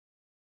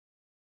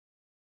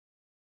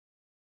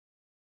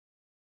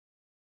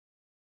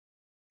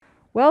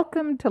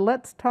Welcome to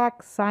Let's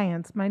Talk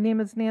Science. My name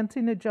is Nancy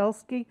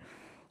Najelski.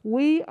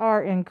 We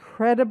are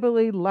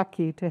incredibly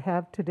lucky to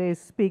have today's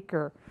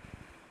speaker.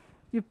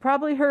 You've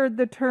probably heard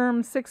the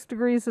term 6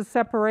 degrees of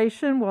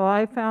separation. Well,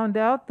 I found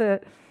out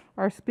that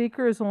our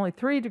speaker is only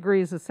 3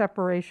 degrees of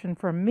separation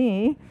from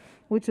me,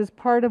 which is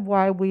part of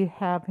why we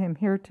have him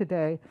here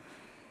today.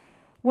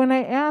 When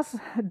I asked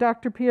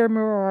Dr. Pierre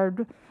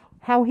Mourad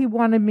how he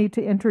wanted me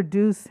to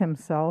introduce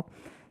himself,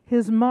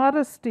 his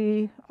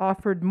modesty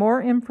offered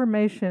more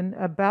information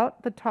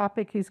about the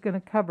topic he's going to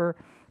cover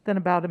than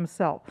about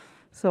himself.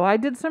 So I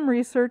did some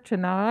research,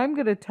 and now I'm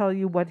going to tell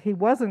you what he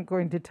wasn't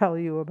going to tell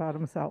you about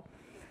himself.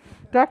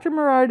 Dr.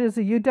 Mourad is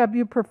a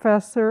UW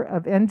professor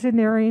of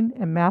engineering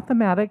and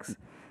mathematics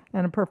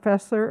and a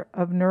professor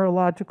of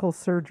neurological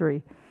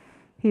surgery.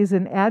 He's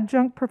an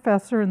adjunct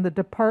professor in the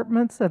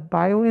departments of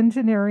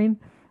bioengineering,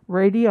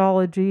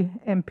 radiology,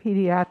 and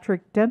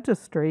pediatric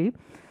dentistry,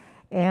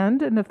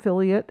 and an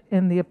affiliate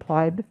in the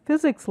Applied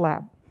Physics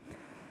Lab.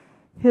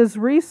 His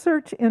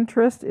research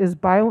interest is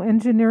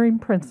bioengineering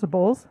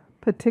principles,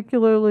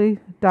 particularly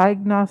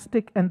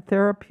diagnostic and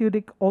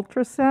therapeutic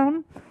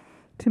ultrasound,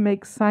 to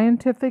make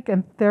scientific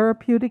and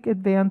therapeutic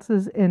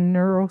advances in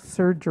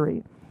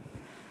neurosurgery.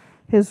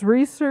 His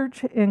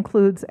research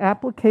includes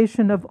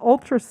application of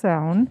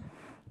ultrasound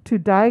to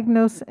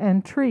diagnose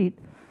and treat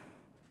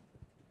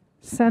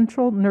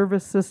central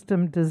nervous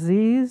system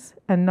disease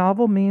and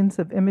novel means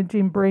of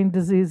imaging brain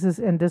diseases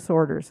and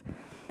disorders.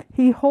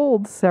 He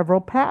holds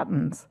several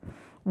patents,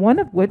 one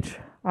of which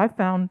I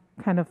found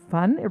kind of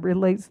fun. It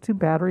relates to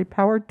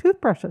battery-powered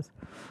toothbrushes.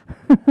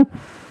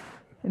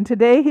 And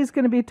today he's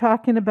going to be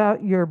talking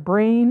about your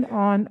brain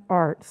on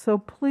art. So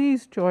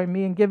please join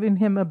me in giving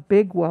him a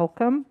big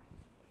welcome.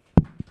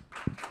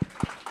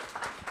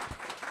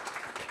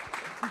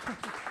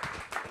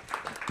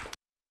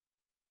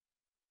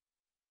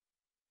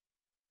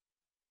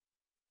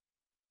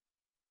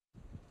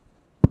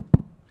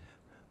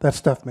 That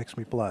stuff makes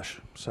me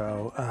blush.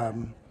 So,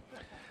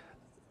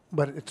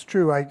 but it's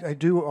true. I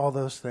do all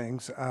those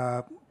things.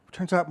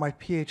 Turns out my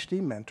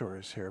PhD mentor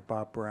is here,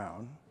 Bob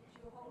Brown.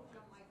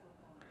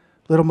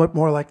 A little bit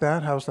more like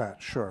that? How's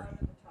that? Sure.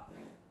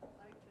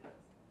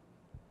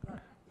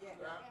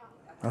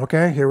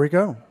 Okay, here we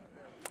go.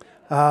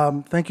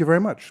 Thank you very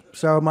much.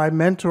 So my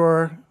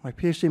mentor, my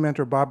PhD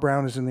mentor, Bob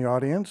Brown, is in the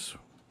audience,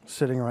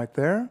 sitting right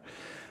there.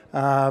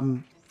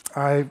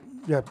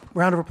 Yeah,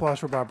 round of applause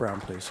for Bob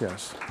Brown, please.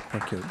 Yes,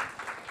 thank you.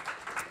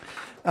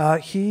 I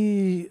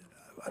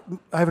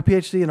have a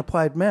PhD in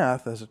applied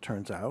math, as it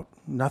turns out,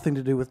 nothing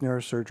to do with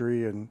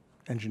neurosurgery and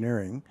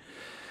engineering.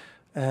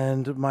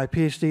 And my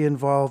PhD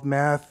involved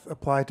math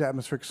applied to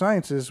atmospheric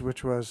sciences,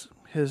 which was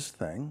his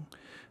thing.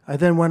 I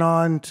then went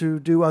on to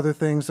do other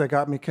things that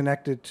got me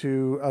connected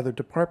to other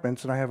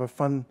departments, and I have a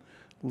fun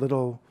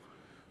little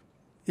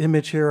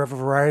image here of a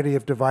variety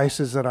of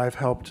devices that I've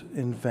helped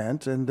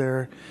invent, and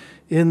they're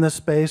in the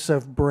space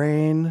of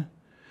brain,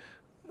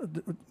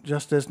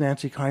 just as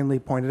Nancy kindly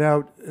pointed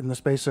out, in the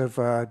space of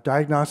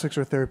diagnostics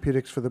or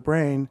therapeutics for the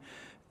brain,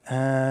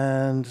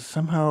 and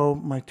somehow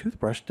my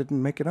toothbrush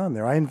didn't make it on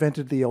there. I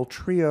invented the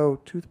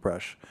Ultrio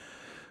toothbrush,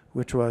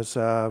 which was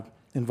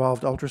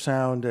involved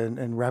ultrasound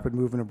and rapid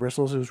movement of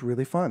bristles. It was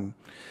really fun.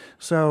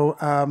 So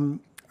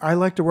I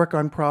like to work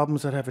on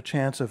problems that have a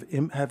chance of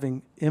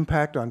having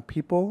impact on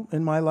people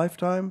in my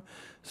lifetime.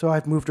 So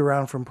I've moved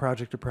around from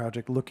project to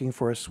project looking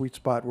for a sweet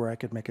spot where I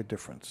could make a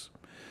difference.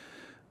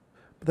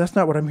 But that's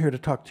not what I'm here to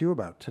talk to you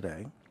about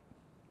today.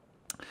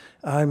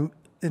 I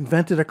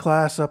invented a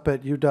class up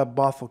at UW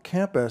Bothell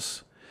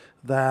campus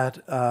that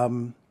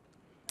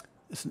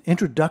is an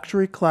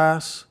introductory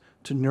class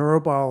to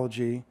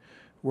neurobiology,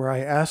 where I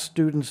asked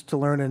students to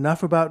learn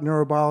enough about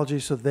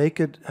neurobiology so they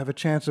could have a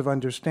chance of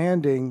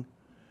understanding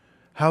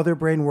how their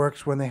brain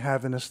works when they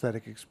have an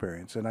aesthetic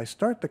experience. And I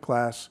start the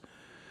class,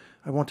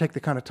 I won't take the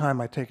kind of time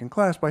I take in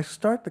class, but I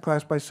start the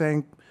class by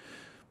saying,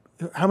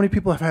 how many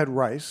people have had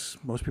rice?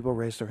 Most people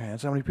raise their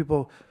hands. How many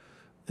people,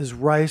 is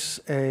rice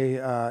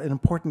an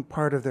important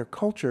part of their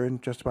culture? And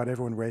just about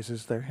everyone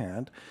raises their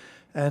hand.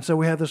 And so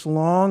we had this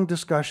long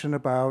discussion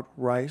about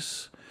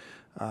rice.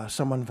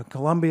 Someone from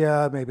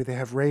Colombia, maybe they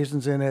have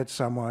raisins in it.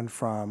 Someone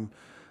from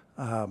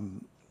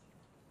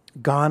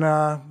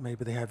Ghana,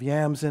 maybe they have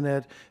yams in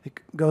it. It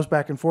goes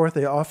back and forth.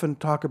 They often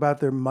talk about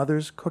their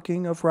mother's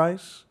cooking of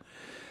rice.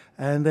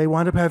 And they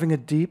wind up having a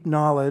deep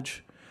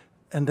knowledge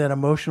and then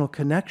emotional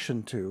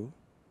connection to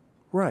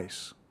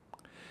rice.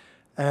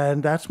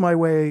 And that's my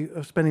way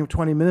of spending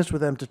 20 minutes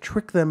with them, to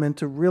trick them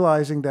into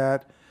realizing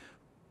that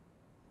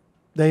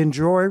they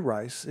enjoy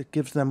rice. It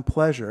gives them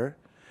pleasure.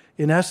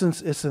 In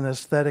essence, it's an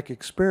aesthetic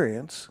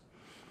experience.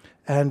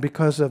 And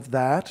because of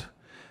that,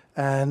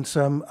 and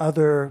some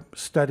other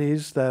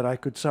studies that I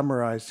could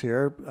summarize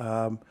here,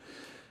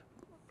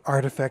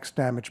 art affects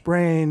damaged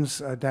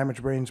brains.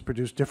 Damaged brains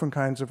produce different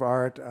kinds of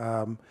art.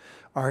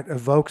 Art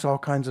evokes all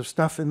kinds of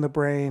stuff in the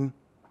brain.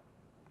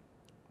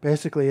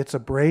 Basically, it's a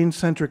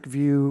brain-centric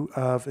view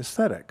of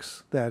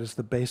aesthetics that is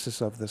the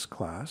basis of this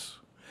class,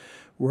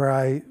 where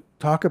I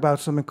talk about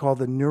something called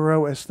the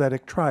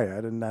neuroaesthetic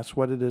triad, and that's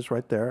what it is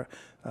right there.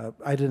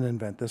 I didn't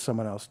invent this,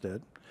 someone else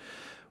did.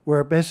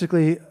 Where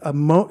basically,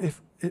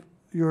 if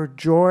your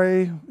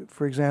joy,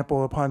 for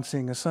example, upon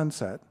seeing a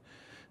sunset,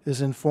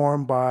 is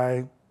informed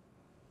by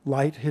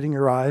light hitting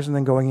your eyes and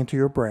then going into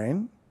your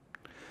brain.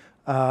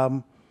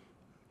 You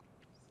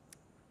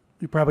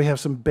probably have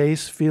some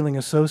base feeling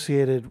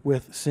associated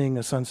with seeing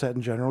a sunset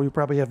in general. You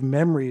probably have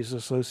memories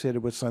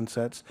associated with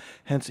sunsets,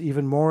 hence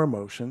even more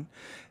emotion.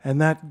 And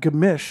that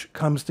gemisch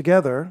comes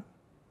together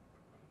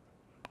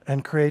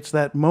and creates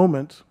that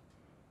moment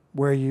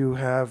where you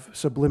have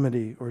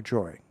sublimity or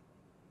joy.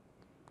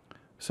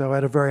 So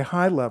at a very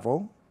high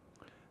level,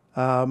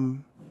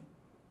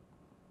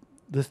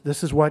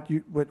 this is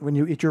when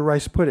you eat your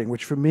rice pudding,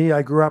 which for me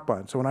I grew up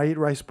on. So when I eat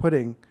rice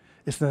pudding,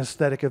 it's an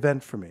aesthetic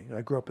event for me.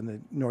 I grew up in the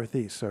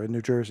Northeast, so in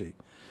New Jersey.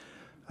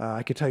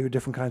 I could tell you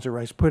different kinds of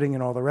rice pudding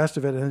and all the rest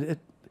of it. And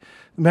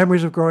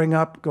memories of growing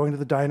up, going to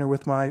the diner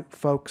with my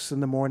folks in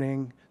the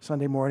morning,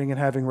 Sunday morning, and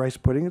having rice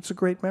pudding, it's a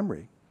great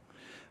memory.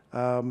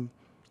 It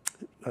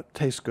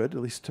tastes good, at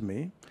least to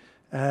me.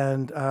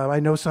 And I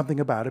know something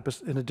about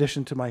it in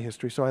addition to my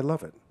history, so I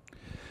love it.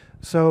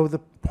 So the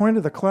point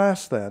of the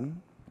class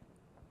then,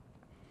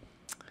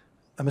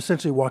 I'm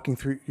essentially walking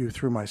you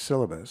through my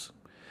syllabus,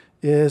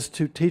 is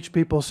to teach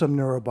people some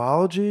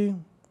neurobiology,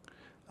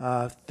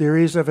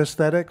 theories of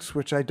aesthetics,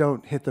 which I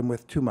don't hit them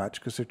with too much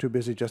because they're too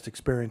busy just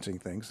experiencing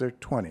things. They're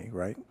 20,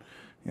 right?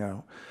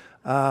 You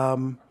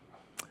know,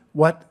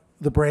 what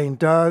the brain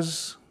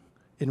does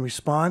in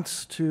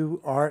response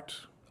to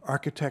art,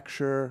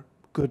 architecture,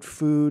 good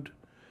food,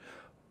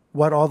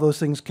 what all those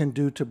things can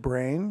do to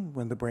brain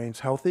when the brain's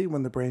healthy,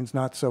 when the brain's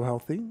not so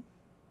healthy.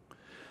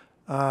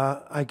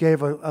 I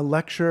gave a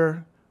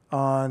lecture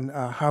on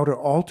how to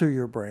alter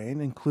your brain,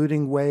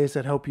 including ways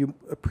that help you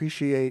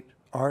appreciate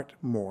art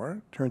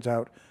more. Turns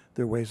out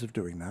there are ways of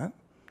doing that.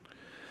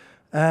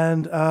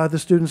 And the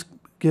students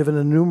give an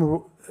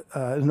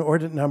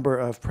inordinate number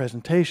of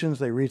presentations.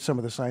 They read some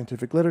of the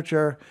scientific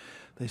literature.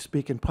 They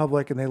speak in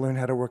public, and they learn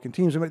how to work in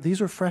teams.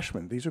 These are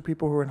freshmen. These are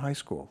people who are in high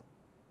school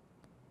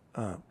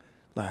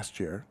last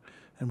year.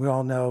 And we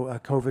all know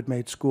COVID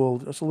made school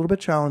just a little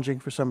bit challenging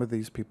for some of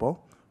these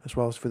people, as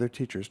well as for their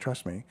teachers,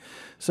 trust me.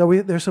 So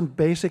there's some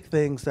basic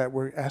things that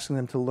we're asking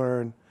them to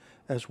learn,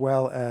 as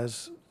well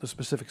as the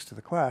specifics to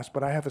the class,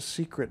 but I have a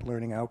secret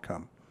learning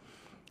outcome,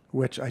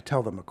 which I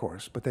tell them, of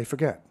course, but they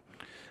forget.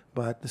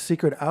 But the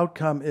secret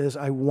outcome is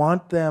I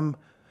want them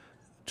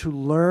to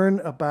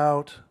learn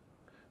about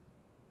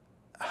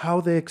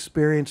how they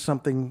experience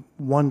something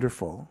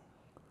wonderful,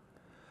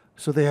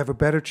 so they have a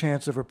better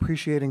chance of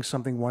appreciating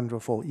something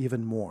wonderful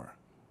even more.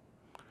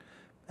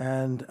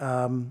 And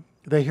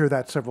they hear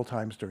that several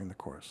times during the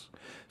course.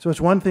 So it's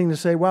one thing to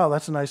say, wow,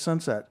 that's a nice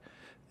sunset.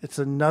 It's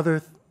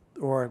another,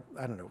 or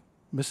I don't know,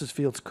 Mrs.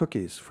 Fields'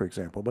 cookies, for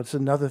example. But it's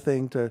another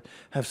thing to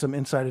have some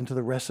insight into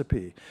the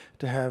recipe,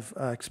 to have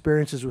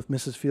experiences with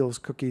Mrs. Fields'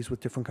 cookies with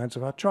different kinds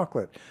of hot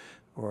chocolate,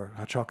 or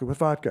hot chocolate with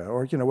vodka,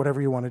 or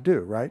whatever you want to do,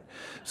 right?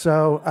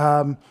 So,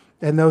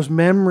 and those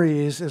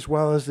memories, as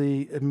well as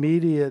the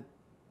immediate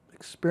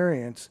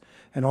experience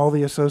and all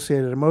the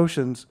associated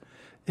emotions,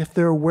 if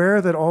they're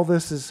aware that all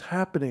this is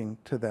happening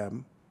to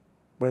them,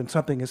 when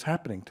something is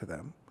happening to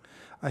them,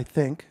 I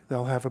think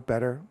they'll have a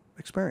better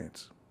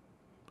experience.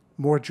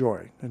 More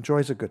joy, and joy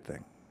is a good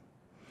thing.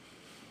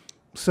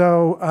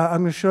 So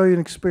I'm going to show you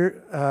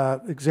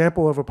an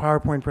example of a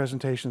PowerPoint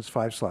presentation. It's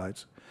 5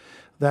 slides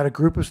that a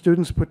group of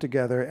students put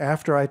together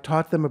after I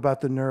taught them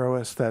about the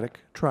neuroaesthetic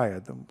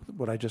triad,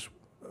 what I just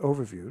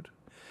overviewed.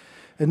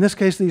 In this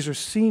case, these are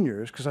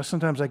seniors, because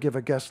sometimes I give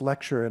a guest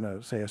lecture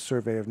in say, a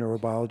survey of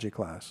neurobiology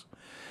class.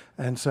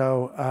 And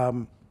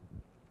so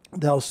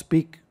they'll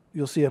speak,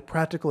 you'll see a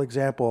practical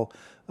example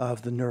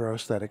of the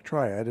neuroaesthetic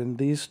triad. And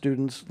these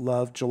students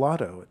love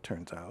gelato, it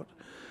turns out.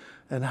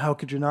 And how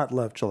could you not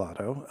love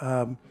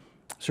gelato?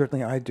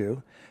 Certainly I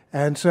do.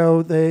 And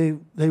so they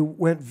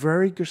went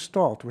very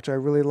gestalt, which I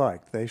really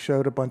liked. They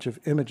showed a bunch of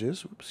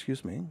images,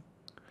 on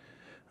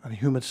a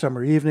humid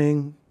summer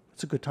evening.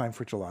 It's a good time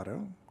for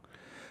gelato.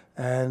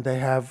 And they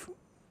have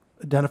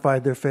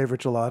identified their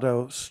favorite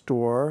gelato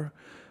store.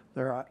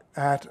 They're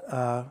at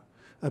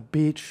a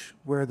beach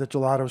where the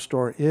gelato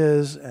store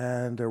is,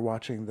 and they're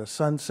watching the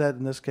sunset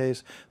in this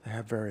case. They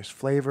have various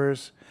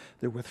flavors.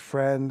 They're with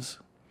friends.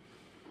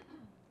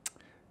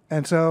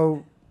 And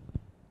so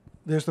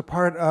there's the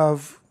part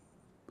of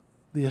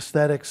the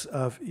aesthetics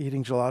of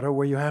eating gelato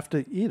where you have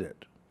to eat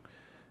it.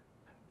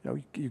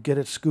 You get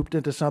it scooped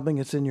into something,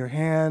 it's in your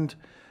hand,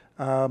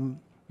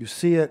 you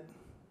see it,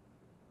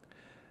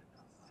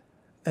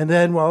 and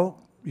then,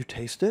 you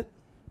taste it.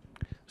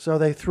 So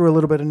they threw a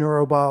little bit of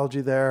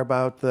neurobiology there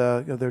about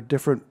their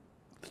different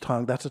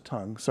tongue. That's a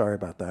tongue. Sorry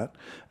about that.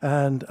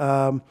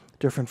 And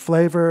different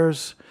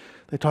flavors.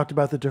 They talked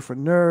about the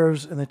different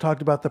nerves, and they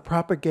talked about the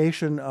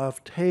propagation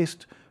of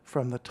taste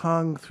from the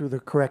tongue through the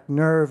correct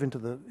nerve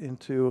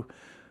into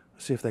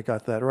see if they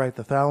got that right.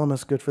 The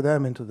thalamus, good for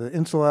them, into the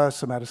insula,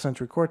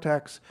 somatosensory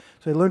cortex.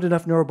 So they learned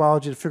enough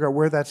neurobiology to figure out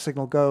where that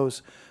signal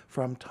goes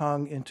from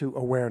tongue into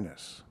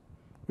awareness,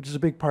 which is a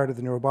big part of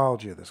the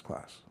neurobiology of this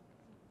class.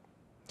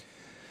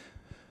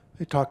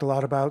 They talked a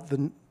lot about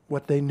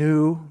what they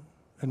knew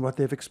and what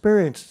they've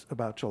experienced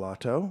about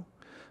gelato.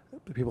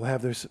 People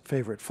have their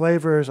favorite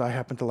flavors. I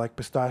happen to like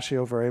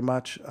pistachio very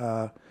much.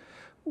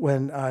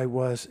 When I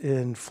was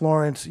in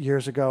Florence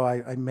years ago,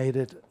 I made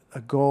it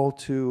a goal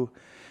to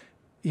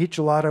eat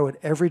gelato at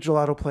every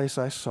gelato place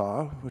I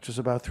saw, which is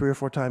about 3 or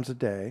 4 times a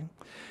day.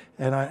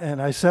 And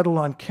I settled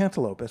on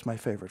cantaloupe as my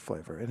favorite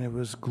flavor, and it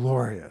was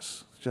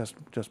glorious, just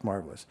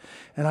marvelous.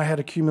 And I had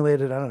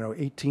accumulated, I don't know,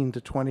 18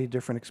 to 20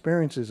 different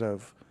experiences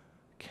of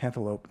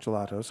cantaloupe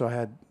gelato, so I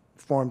had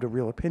formed a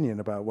real opinion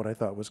about what I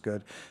thought was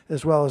good,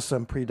 as well as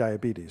some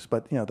pre-diabetes.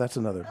 But that's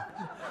another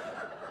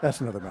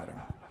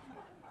matter.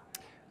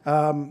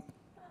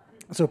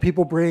 So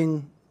people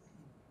bring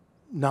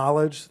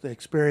knowledge, they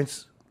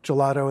experience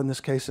gelato in this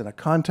case in a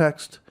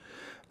context,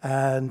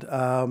 and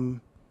I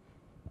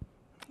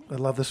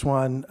love this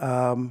one.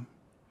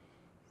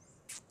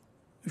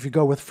 If you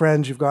go with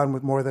friends, you've gone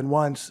with more than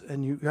once,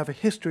 and you have a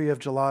history of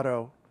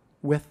gelato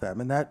with them,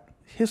 and that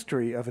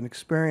history of an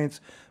experience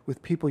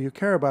with people you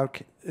care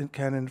about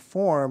can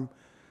inform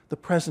the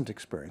present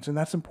experience, and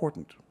that's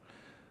important,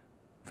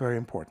 very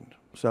important.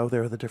 So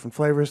there are the different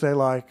flavors they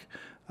like.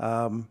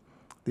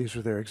 These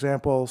are their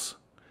examples.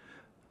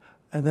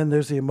 And then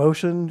there's the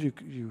emotion.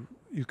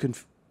 You can,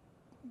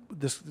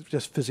 this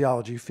just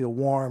physiology, you feel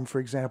warm, for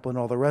example, and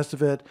all the rest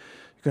of it.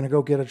 You're going to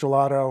go get a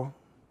gelato,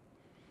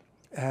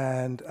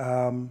 and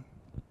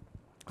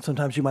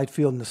sometimes you might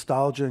feel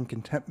nostalgia and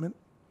contentment.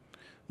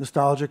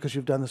 Nostalgia because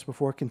you've done this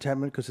before,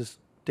 contentment because it's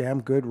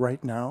damn good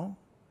right now.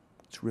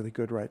 It's really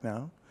good right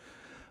now.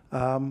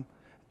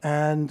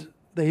 And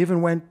they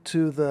even went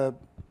into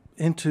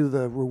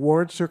the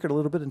reward circuit a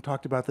little bit and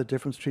talked about the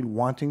difference between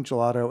wanting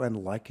gelato and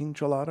liking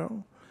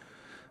gelato.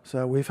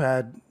 So we've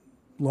had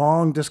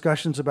long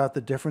discussions about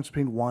the difference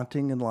between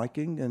wanting and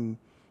liking, and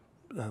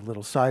a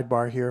little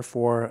sidebar here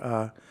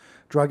for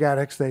drug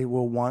addicts. They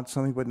will want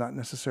something but not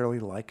necessarily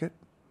like it,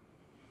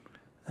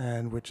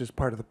 and which is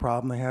part of the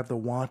problem they have. The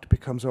want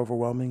becomes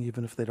overwhelming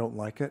even if they don't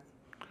like it.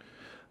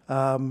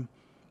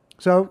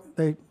 So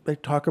they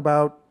talk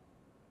about,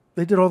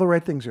 they did all the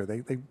right things here.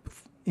 They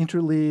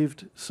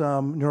interleaved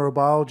some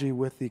neurobiology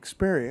with the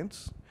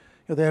experience.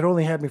 They had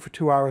only had me for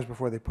 2 hours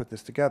before they put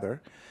this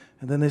together,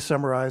 and then they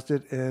summarized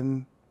it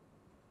in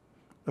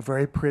a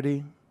very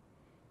pretty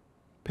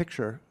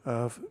picture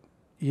of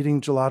eating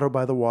gelato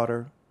by the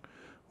water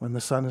when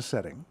the sun is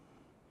setting.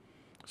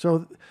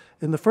 So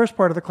in the first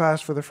part of the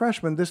class for the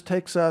freshmen, this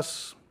takes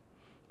us,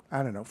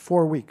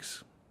 4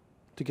 weeks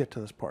to get to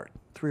this part,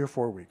 3 or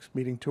 4 weeks,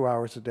 meeting 2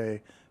 hours a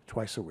day,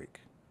 twice a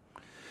week.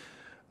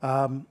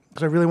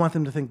 Because I really want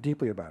them to think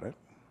deeply about it.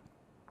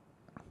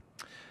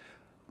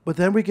 But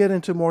then we get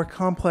into more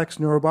complex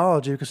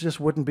neurobiology, because it just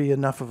wouldn't be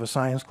enough of a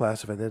science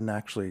class if I didn't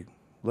actually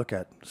look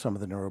at some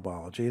of the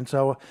neurobiology. And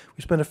so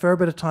we spent a fair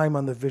bit of time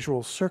on the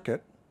visual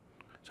circuit.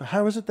 So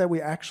how is it that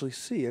we actually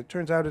see? It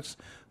turns out it's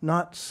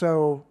not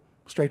so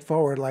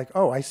straightforward like,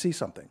 oh, I see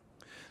something.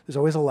 There's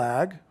always a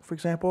lag, for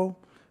example,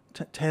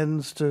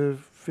 tens to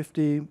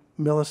 50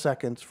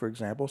 milliseconds, for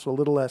example, so a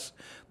little less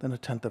than a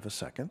tenth of a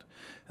second.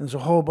 And there's a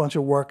whole bunch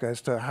of work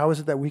as to how is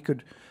it that we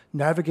could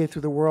navigate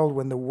through the world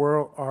when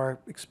our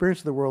experience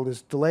of the world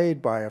is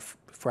delayed by a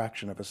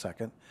fraction of a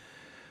second.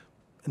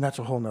 And that's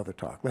a whole nother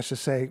talk. Let's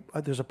just say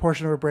there's a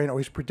portion of our brain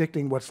always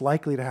predicting what's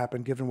likely to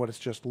happen given what it's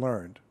just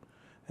learned,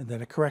 and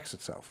then it corrects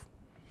itself.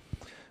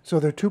 So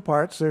there are 2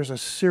 parts. There's a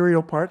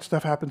serial part,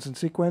 stuff happens in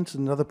sequence,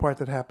 and another part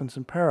that happens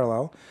in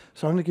parallel.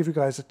 So I'm going to give you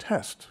guys a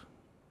test.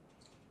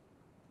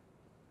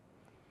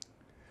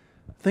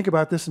 Think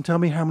about this and tell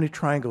me how many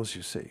triangles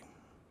you see.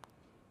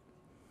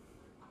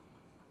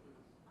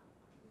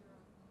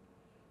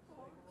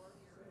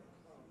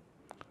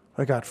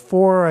 I got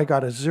 4, I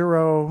got a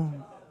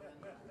 0,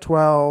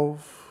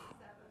 12,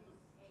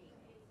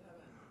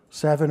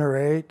 7 or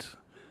 8,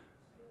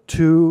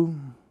 2.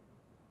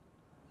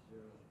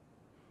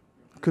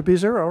 Could be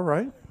 0,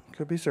 right?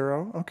 Could be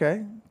 0.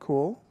 Okay,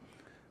 cool.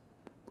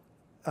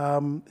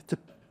 Your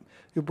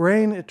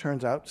brain, it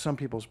turns out, some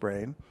people's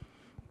brain,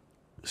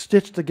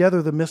 stitch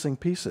together the missing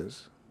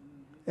pieces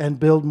and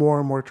build more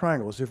and more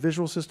triangles. Your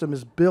visual system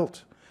is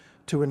built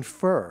to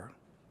infer.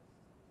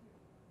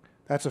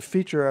 That's a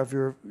feature of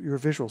your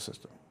visual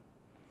system.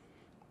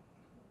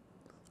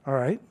 All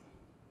right.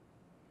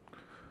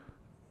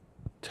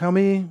 Tell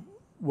me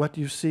what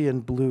you see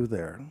in blue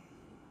there.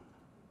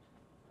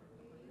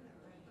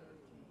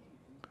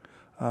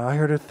 I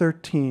heard a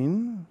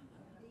 13.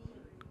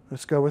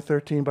 Let's go with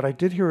 13, but I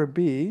did hear a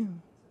B.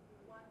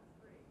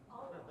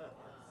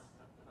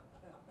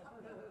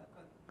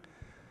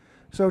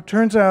 So it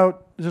turns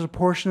out there's a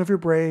portion of your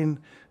brain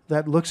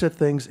that looks at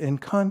things in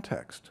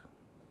context.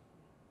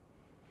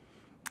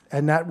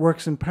 And that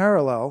works in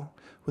parallel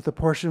with the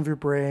portion of your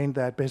brain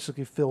that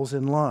basically fills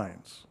in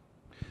lines.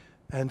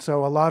 And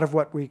so a lot of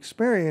what we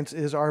experience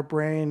is our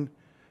brain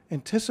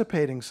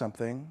anticipating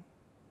something,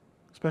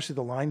 especially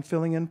the line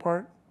filling in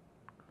part,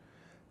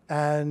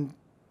 and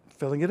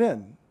filling it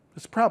in.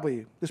 There's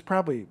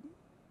probably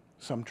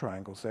some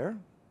triangles there.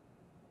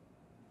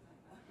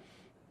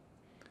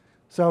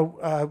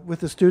 So with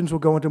the students, we'll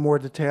go into more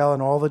detail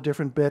on all the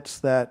different bits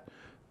that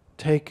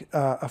take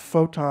a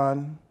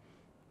photon.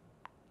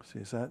 See,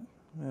 is that?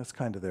 That's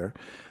kind of there.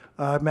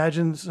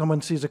 Imagine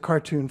someone sees a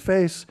cartoon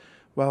face.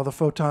 Well, the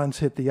photons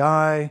hit the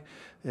eye.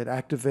 It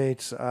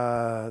activates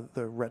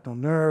the retinal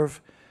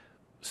nerve.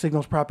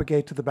 Signals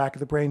propagate to the back of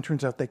the brain.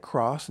 Turns out they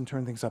cross and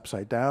turn things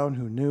upside down.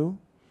 Who knew?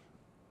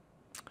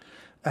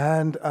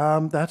 And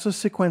that's a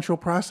sequential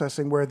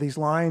processing where these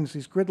lines,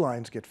 these grid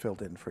lines get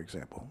filled in, for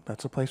example.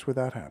 That's a place where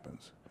that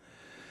happens.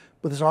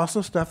 But there's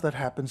also stuff that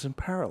happens in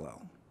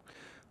parallel.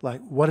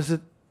 Like, what is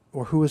it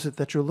or who is it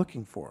that you're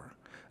looking for?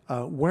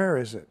 Where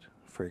is it,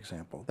 for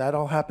example? That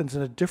all happens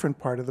in a different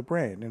part of the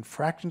brain, in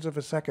fractions of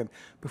a second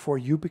before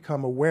you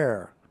become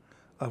aware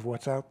of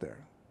what's out there.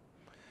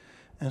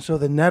 And so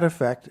the net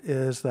effect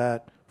is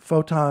that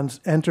photons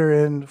enter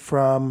in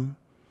from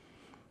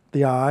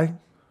the eye,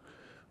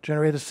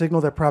 generate a signal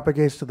that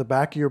propagates to the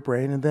back of your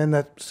brain, and then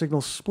that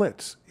signal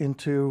splits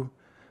into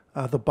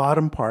the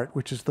bottom part,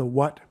 which is the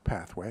what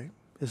pathway.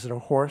 Is it a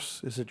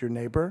horse? Is it your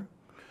neighbor?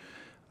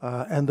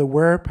 And the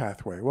where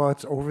pathway. Well,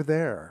 it's over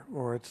there,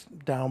 or it's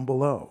down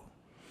below.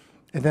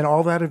 And then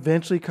all that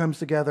eventually comes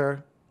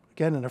together,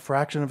 again, in a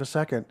fraction of a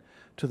second,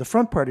 to the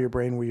front part of your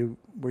brain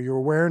where your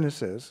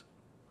awareness is.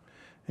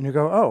 And you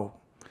go, oh,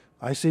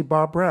 I see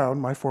Bob Brown,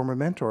 my former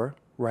mentor,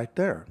 right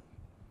there.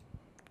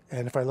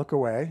 And if I look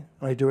away,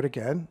 and I do it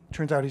again,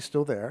 turns out he's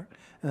still there,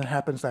 and it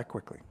happens that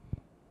quickly.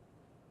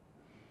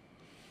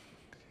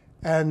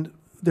 And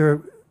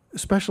they're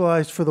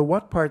specialized for the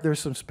what part. There's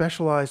some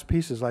specialized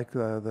pieces like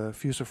the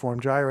fusiform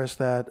gyrus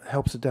that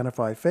helps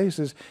identify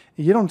faces.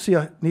 You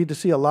don't need to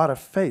see a lot of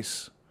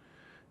face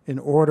in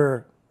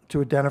order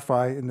to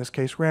identify, in this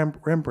case,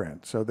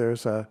 Rembrandt. So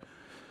there's a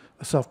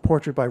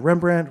self-portrait by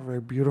Rembrandt,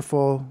 very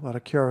beautiful, a lot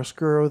of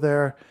chiaroscuro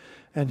there.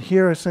 And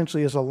here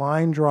essentially is a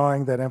line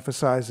drawing that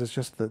emphasizes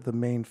just the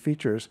main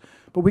features.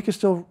 But we could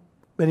still,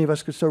 many of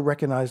us could still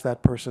recognize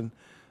that person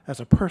as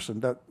a person,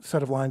 that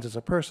set of lines as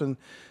a person,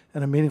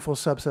 and a meaningful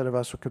subset of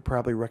us could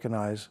probably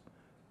recognize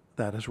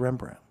that as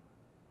Rembrandt.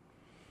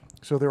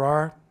 So there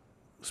are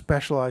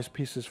specialized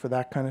pieces for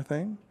that kind of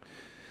thing.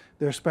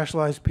 There are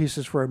specialized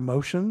pieces for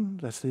emotion.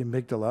 That's the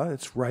amygdala.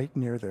 It's right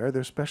near there.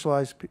 There's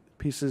specialized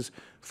pieces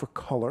for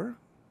color.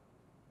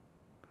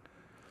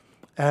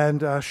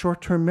 And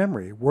short-term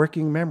memory,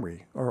 working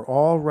memory, are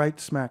all right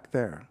smack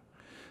there.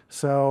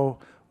 So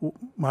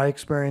my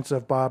experience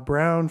of Bob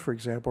Brown, for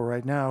example,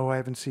 right now, who I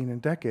haven't seen in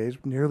decades,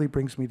 nearly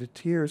brings me to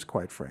tears,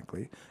 quite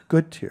frankly,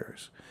 good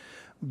tears,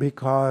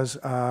 because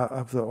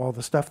of all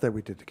the stuff that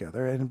we did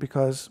together, and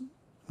because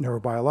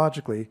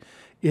neurobiologically,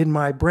 in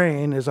my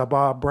brain is a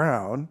Bob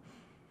Brown,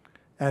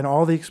 and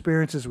all the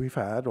experiences we've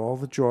had, all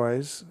the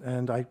joys,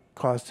 and I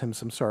caused him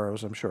some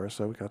sorrows, I'm sure,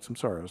 so we got some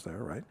sorrows there,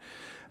 right?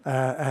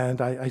 And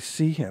I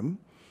see him,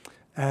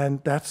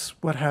 and that's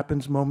what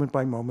happens moment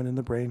by moment in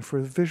the brain for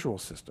the visual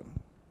system.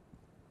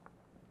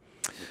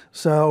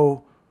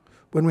 So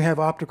when we have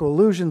optical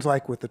illusions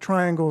like with the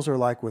triangles or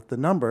like with the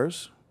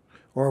numbers,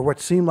 or what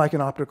seemed like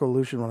an optical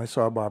illusion when I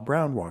saw Bob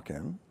Brown walk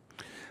in,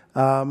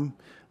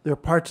 there are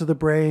parts of the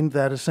brain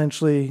that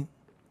essentially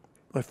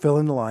fill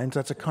in the lines.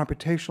 That's a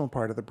computational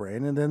part of the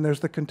brain. And then there's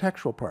the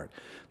contextual part.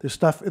 There's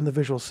stuff in the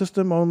visual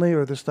system only,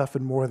 or there's stuff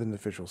in more than the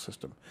visual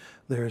system.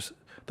 There's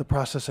the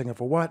processing of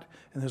a what,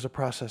 and there's a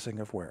processing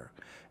of where.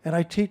 And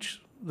I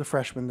teach the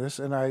freshmen this,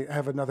 and I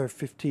have another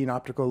 15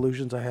 optical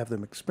illusions I have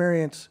them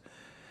experience.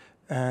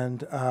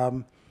 And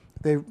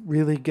they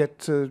really get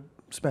to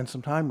spend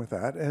some time with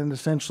that. And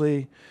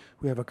essentially,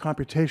 we have a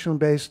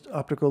computation-based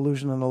optical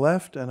illusion on the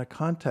left and a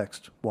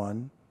context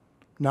one,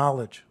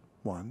 knowledge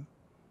one,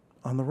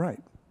 on the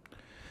right.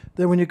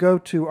 Then when you go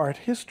to art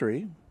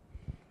history,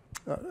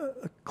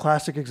 a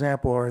classic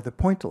example are the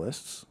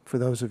pointillists, for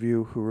those of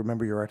you who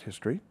remember your art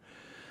history.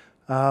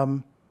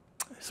 I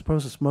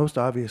suppose it's most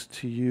obvious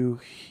to you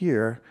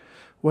here.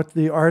 What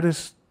the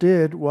artists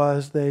did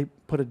was they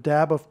put a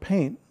dab of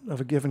paint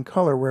of a given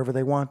color wherever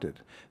they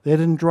wanted. They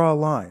didn't draw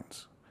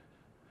lines.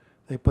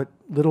 They put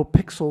little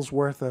pixels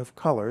worth of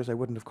colors. They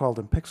wouldn't have called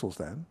them pixels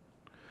then.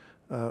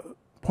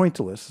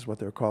 Pointillists is what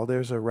they're called.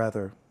 There's a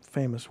rather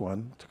famous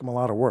one. It took them a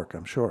lot of work,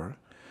 I'm sure.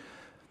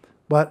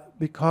 But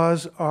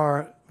because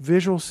our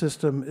visual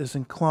system is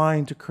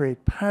inclined to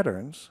create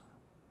patterns,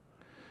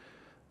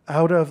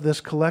 out of this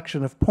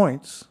collection of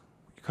points,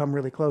 you come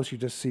really close, you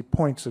just see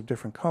points of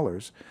different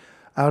colors.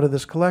 Out of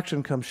this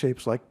collection come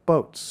shapes like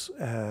boats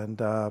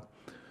and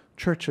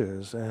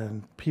churches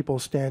and people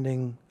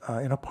standing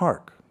in a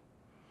park.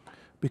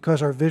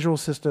 Because our visual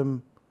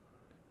system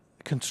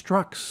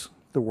constructs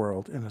the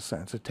world in a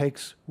sense. It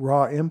takes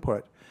raw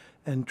input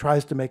and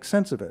tries to make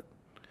sense of it.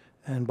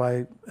 And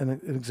by an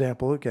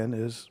example, again,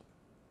 is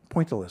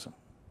pointillism.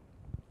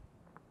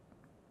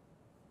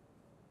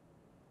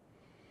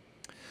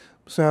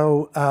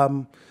 So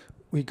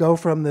we go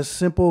from this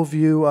simple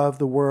view of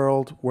the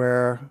world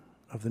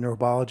of the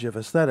neurobiology of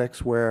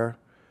aesthetics where,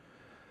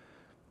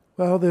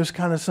 well, there's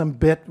kind of some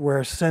bit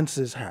where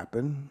senses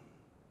happen.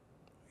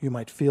 You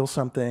might feel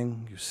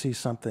something, you see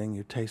something,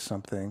 you taste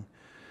something.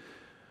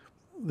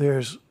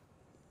 There's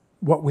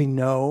what we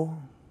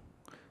know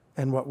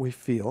and what we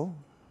feel.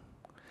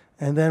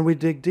 And then we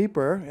dig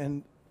deeper,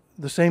 and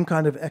the same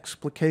kind of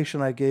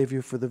explication I gave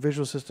you for the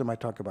visual system, I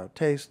talk about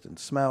taste and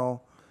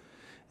smell.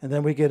 And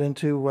then we get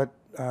into what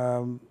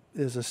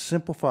is a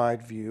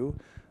simplified view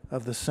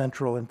of the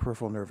central and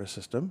peripheral nervous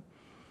system.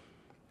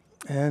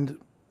 And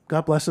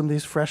God bless them,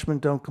 these freshmen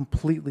don't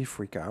completely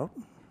freak out.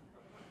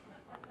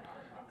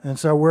 And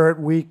so we're at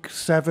week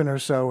 7 or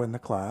so in the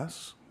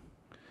class.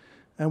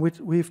 And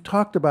we've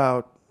talked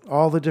about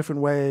all the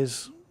different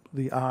ways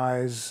the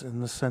eyes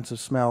and the sense of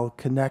smell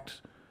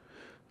connect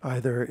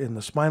either in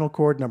the spinal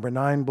cord, number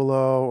 9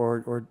 below,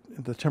 or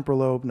the temporal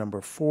lobe,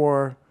 number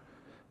 4.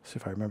 See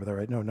if I remember that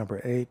right. No,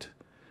 number 8.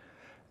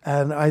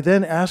 And I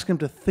then ask him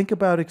to think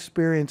about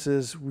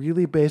experiences,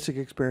 really basic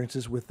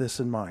experiences with this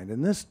in mind.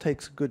 And this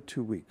takes a good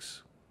 2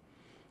 weeks.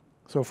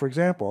 So for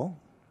example,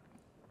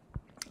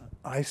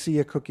 I see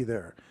a cookie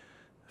there.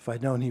 If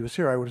I'd known he was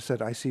here, I would have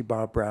said, I see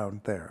Bob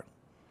Brown there.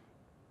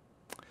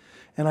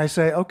 And I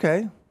say,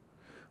 okay,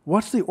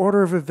 what's the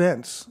order of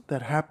events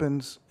that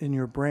happens in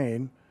your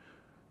brain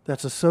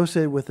that's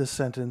associated with this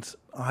sentence,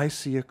 I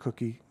see a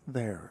cookie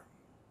there?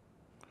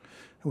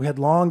 And we had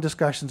long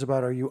discussions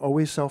about, are you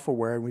always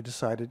self-aware? And we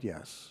decided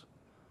yes.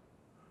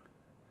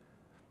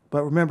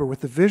 But remember,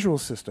 with the visual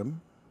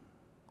system,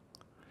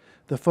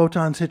 the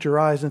photons hit your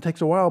eyes, and it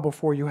takes a while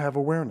before you have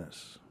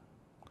awareness.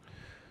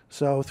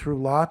 So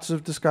through lots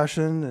of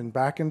discussion and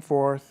back and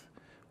forth,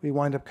 we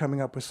wind up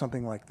coming up with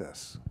something like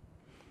this.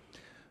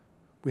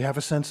 We have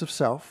a sense of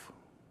self.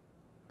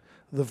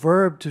 The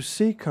verb to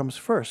see comes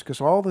first,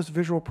 because all this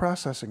visual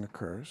processing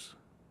occurs.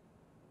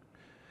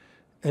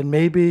 And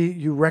maybe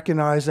you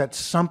recognize that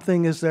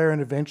something is there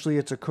and eventually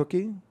it's a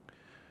cookie.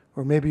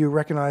 Or maybe you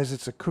recognize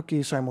it's a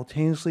cookie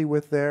simultaneously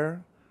with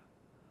there.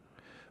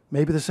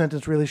 Maybe the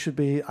sentence really should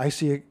be, I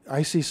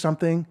see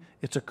something,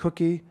 it's a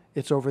cookie,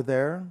 it's over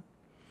there.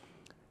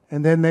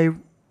 And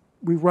then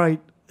we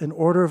write an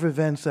order of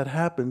events that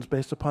happens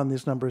based upon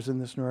these numbers in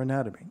this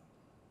neuroanatomy.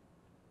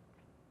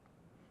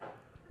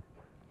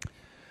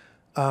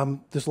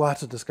 There's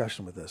lots of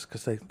discussion with this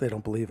because they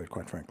don't believe it,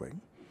 quite frankly.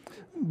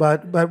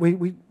 But I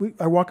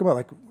walk about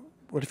like,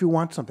 what if you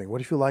want something? What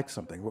if you like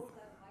something?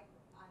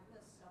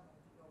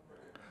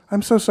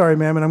 I'm so sorry,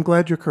 ma'am, and I'm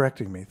glad you're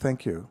correcting me.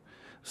 Thank you.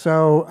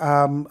 So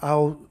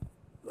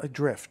I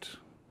drift.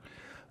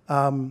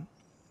 I'll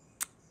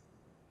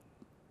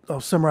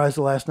summarize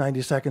the last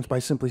 90 seconds by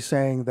simply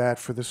saying that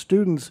for the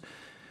students,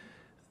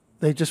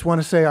 they just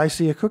want to say, I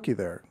see a cookie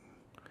there.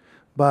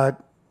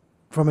 But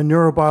from a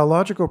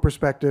neurobiological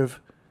perspective,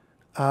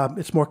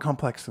 it's more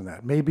complex than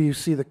that. Maybe you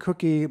see the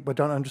cookie but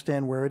don't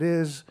understand where it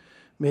is.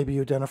 Maybe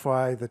you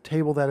identify the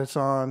table that it's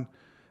on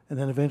and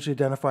then eventually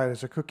identify it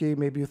as a cookie.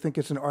 Maybe you think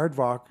it's an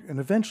aardvark and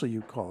eventually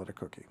you call it a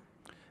cookie.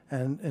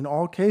 And in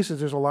all cases,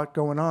 there's a lot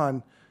going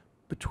on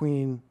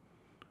between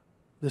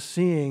the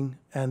seeing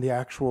and the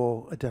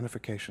actual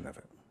identification of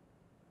it.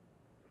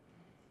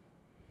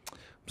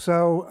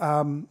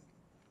 So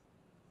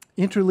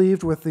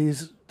interleaved with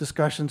these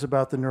discussions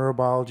about the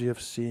neurobiology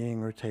of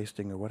seeing or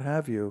tasting or what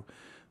have you,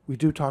 we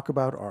do talk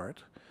about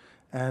art.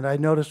 And I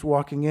noticed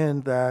walking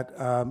in that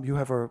you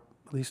have at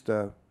least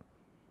a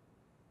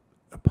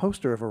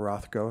poster of a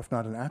Rothko, if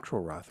not an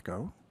actual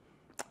Rothko.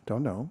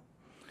 Don't know.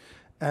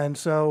 And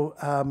so,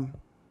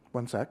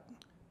 one sec.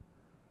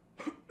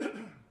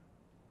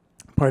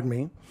 Pardon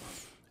me.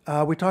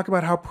 We talk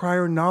about how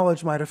prior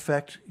knowledge might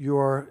affect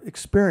your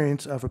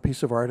experience of a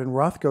piece of art, and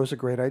Rothko is a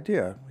great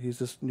idea. He's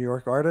this New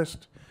York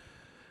artist.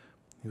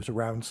 He was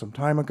around some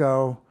time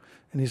ago,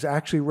 and he's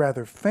actually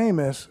rather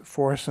famous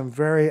for some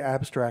very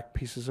abstract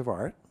pieces of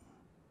art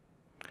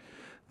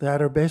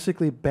that are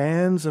basically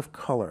bands of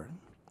color,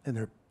 and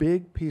they're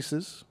big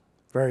pieces,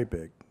 very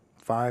big,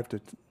 5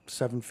 to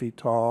 7 feet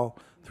tall,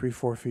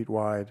 3-4 feet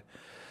wide.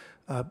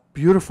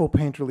 Beautiful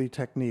painterly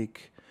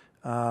technique.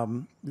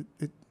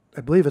 I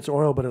believe it's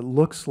oil, but it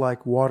looks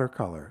like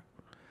watercolor.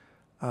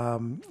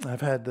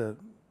 I've had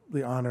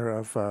the honor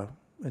of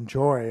and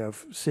joy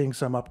of seeing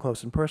some up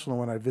close and personal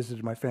when I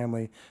visited my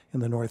family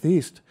in the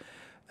Northeast,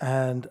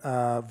 and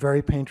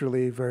very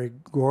painterly, very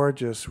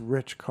gorgeous,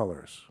 rich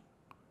colors.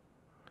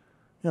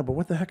 Yeah, but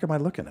what the heck am I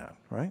looking at,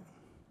 right?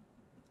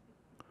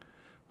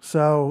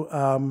 So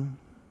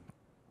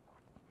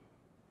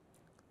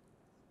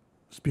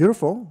it's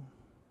beautiful.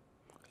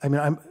 I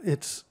mean,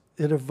 it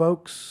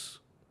evokes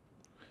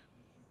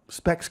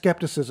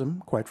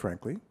skepticism, quite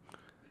frankly.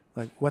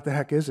 Like, what the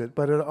heck is it?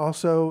 But it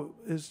also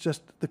is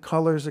just the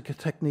colors, the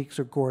techniques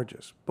are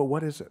gorgeous. But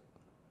what is it?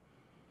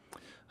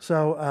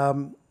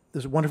 So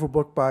there's a wonderful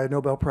book by a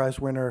Nobel Prize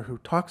winner who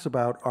talks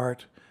about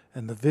art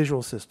and the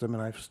visual system,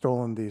 and I've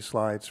stolen these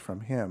slides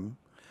from him.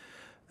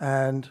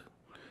 And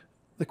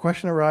the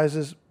question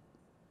arises,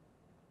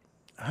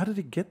 how did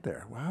he get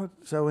there? Wow.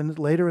 So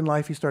later in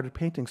life, he started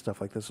painting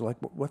stuff like this. Like,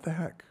 what the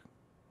heck?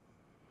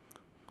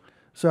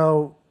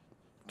 So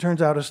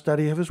turns out a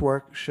study of his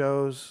work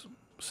shows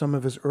some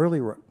of his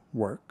early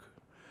work,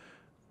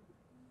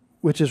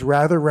 which is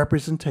rather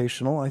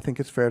representational, I think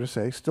it's fair to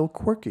say, still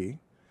quirky,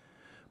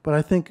 but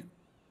I think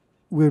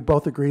we would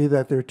both agree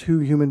that there are two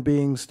human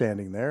beings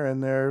standing there,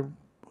 and they're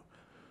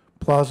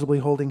plausibly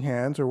holding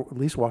hands, or at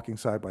least walking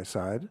side by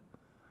side.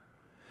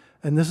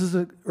 And this is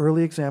an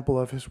early example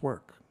of his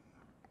work.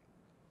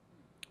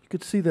 You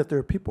could see that there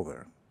are people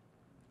there.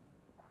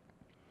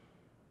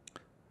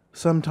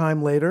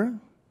 Sometime later,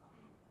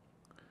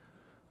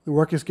 the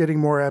work is getting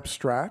more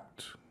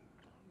abstract.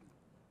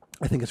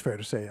 I think it's fair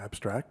to say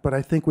abstract, but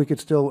I think we could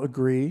still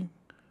agree.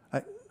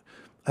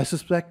 I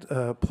suspect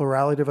a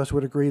plurality of us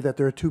would agree that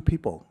there are two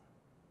people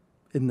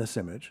in this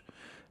image,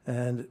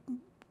 and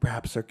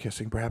perhaps they're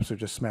kissing, perhaps they're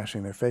just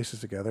smashing their faces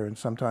together, and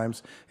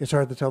sometimes it's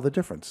hard to tell the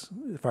difference,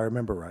 if I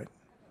remember right.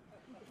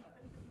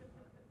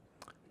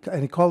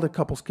 And he called it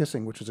couples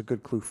kissing, which is a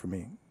good clue for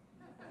me.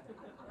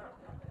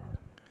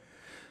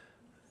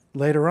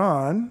 Later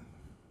on,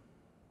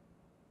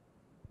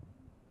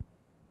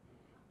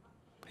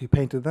 he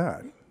painted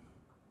that.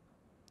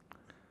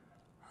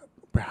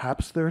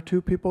 Perhaps there are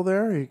two people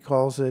there. He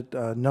calls it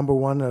number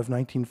one of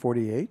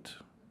 1948.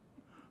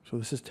 So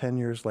this is 10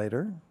 years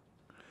later.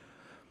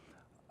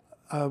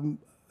 I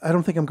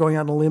don't think I'm going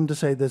out on a limb to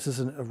say this is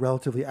a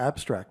relatively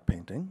abstract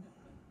painting.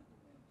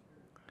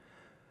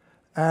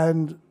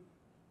 And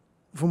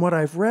from what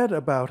I've read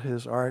about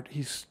his art,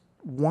 he's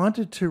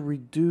wanted to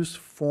reduce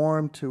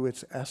form to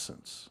its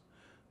essence.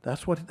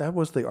 That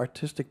was the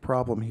artistic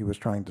problem he was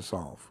trying to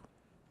solve.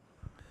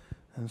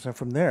 And so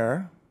from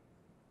there,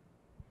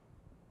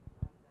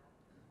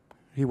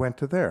 he went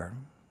to there.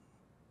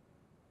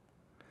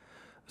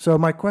 So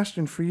my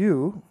question for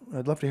you,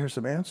 I'd love to hear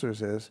some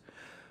answers, is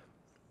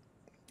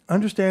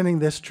understanding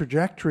this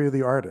trajectory of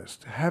the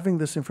artist, having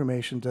this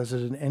information, does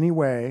it in any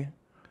way,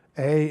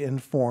 A,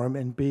 inform,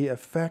 and B,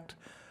 affect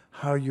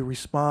how you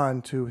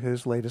respond to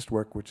his latest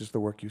work, which is the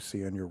work you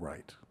see on your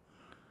right?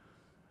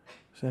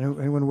 Is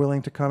anyone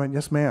willing to comment?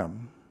 Yes,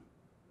 ma'am.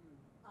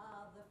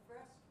 The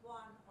first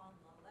one on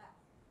the left,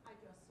 I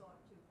just saw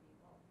two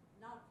people,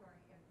 not very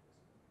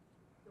interesting.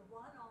 The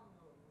one on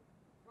the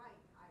right,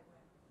 I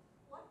went,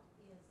 what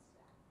is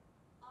that?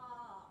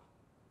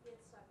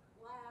 It's a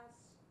glass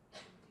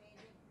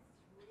containing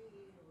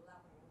 3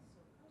 levels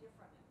of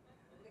different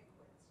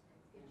liquids.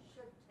 It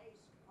should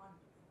taste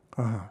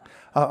wonderful.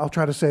 I'll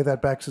try to say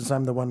that back since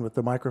I'm the one with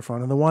the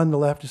microphone. And the one on the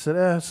left, he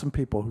said, some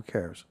people, who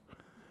cares?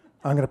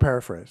 I'm going to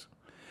paraphrase.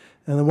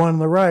 And the one on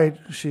the right,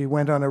 she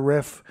went on a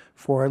riff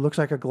for, it looks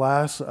like a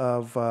glass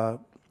of a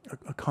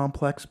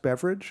complex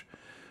beverage,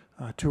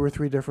 2 or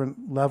 3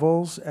 different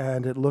levels,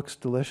 and it looks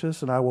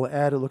delicious. And I will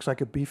add, it looks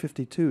like a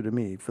B-52 to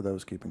me, for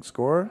those keeping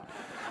score.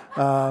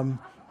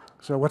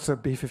 So what's a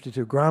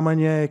B-52? Grand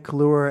Marnier,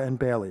 Kahlua, and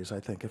Bailey's, I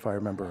think, if I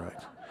remember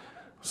right.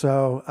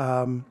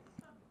 So,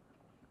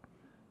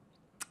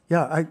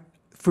 yeah,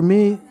 for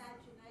me,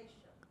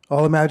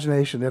 all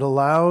imagination. It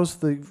allows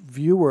the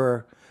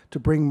viewer to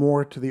bring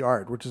more to the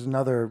art, which is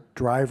another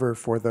driver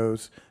for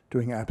those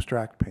doing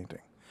abstract painting.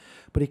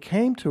 But he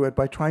came to it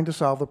by trying to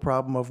solve the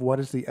problem of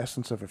what is the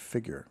essence of a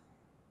figure.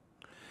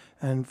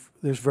 And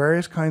there's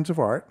various kinds of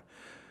art.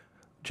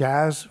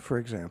 Jazz, for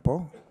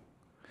example.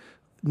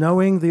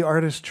 Knowing the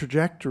artist's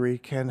trajectory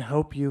can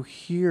help you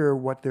hear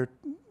what they're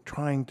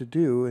trying to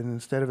do, and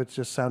instead of it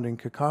just sounding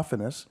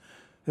cacophonous,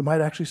 it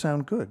might actually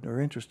sound good or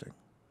interesting.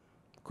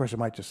 Of course, it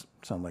might just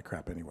sound like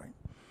crap anyway.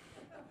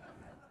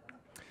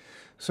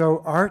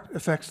 So art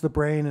affects the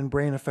brain and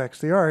brain affects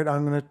the art.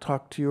 I'm going to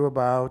talk to you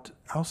about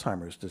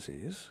Alzheimer's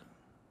disease.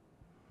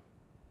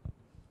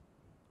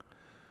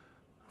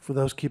 For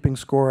those keeping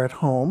score at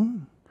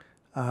home,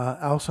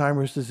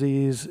 Alzheimer's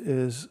disease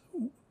is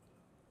an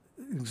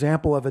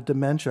example of a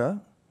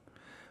dementia.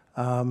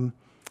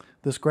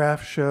 This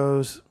graph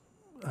shows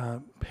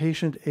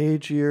patient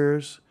age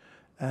years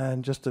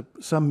and just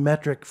some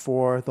metric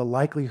for the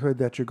likelihood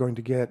that you're going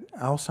to get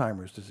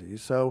Alzheimer's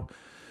disease. So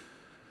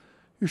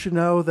you should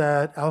know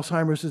that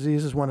Alzheimer's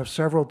disease is one of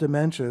several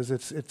dementias.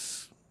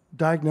 It's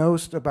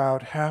diagnosed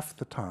about half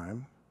the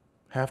time,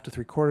 half to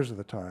 3/4 of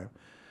the time,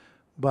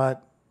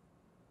 but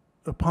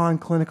upon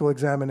clinical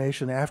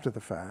examination after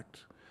the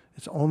fact,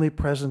 it's only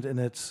present in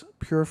its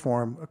pure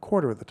form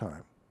 1/4 of the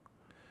time.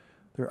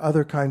 There are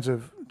other kinds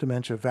of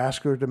dementia,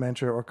 vascular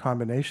dementia or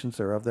combinations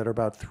thereof, that are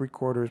about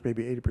 3/4,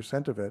 maybe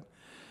 80% of it.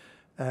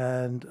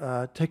 And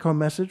take-home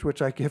message, which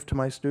I give to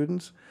my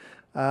students,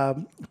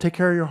 take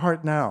care of your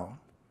heart now.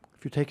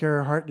 If you take care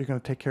of your heart, you're going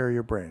to take care of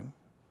your brain.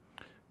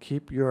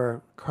 Keep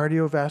your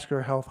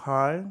cardiovascular health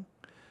high.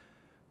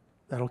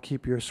 That'll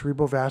keep your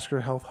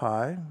cerebrovascular health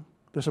high.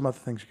 There's some other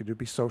things you could do.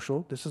 Be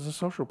social. This is a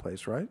social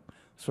place, right?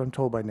 That's what I'm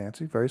told by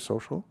Nancy, very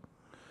social.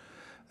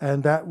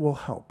 And that will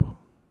help.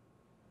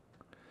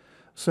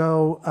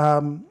 So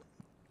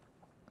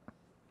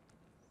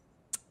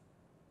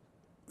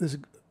there's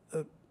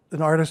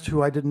an artist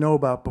who I didn't know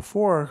about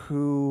before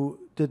who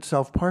did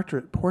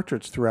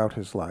self-portraits throughout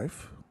his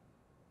life,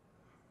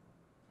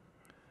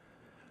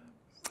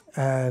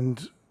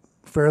 and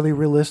fairly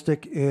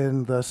realistic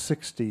in the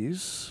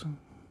 60s.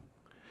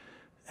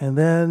 And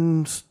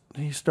then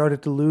he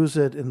started to lose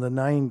it in the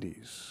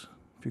 90s.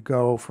 If you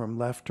go from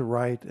left to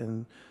right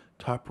and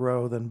top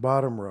row, then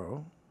bottom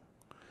row,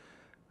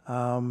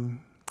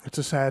 it's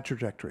a sad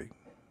trajectory,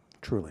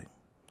 truly.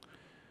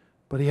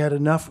 But he had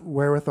enough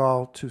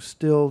wherewithal to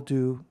still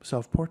do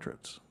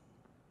self-portraits.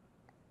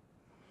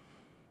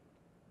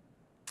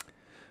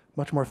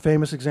 Much more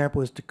famous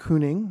example is de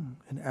Kooning,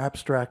 an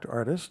abstract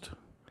artist.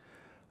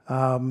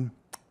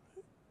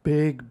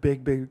 Big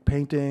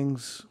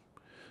paintings,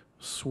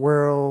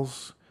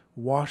 swirls,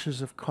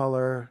 washes of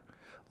color,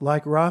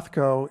 like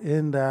Rothko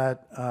in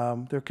that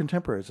they're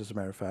contemporaries, as a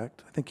matter of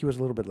fact. I think he was a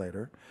little bit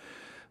later.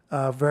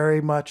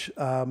 Very much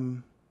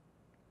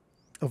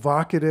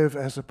evocative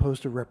as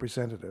opposed to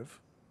representative.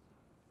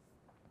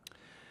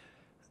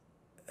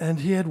 And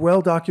he had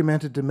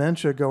well-documented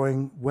dementia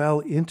going well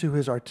into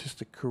his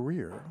artistic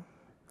career.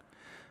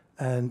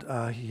 And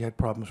he had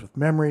problems with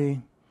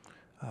memory,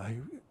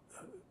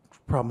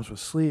 problems with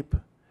sleep,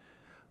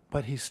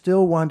 but he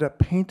still wound up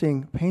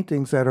painting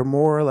paintings that are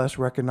more or less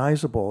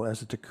recognizable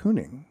as a de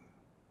Kooning.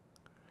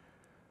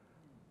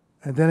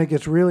 And then it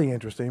gets really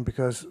interesting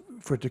because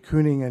for de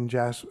Kooning and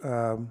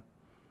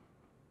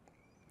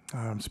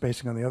I'm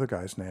spacing on the other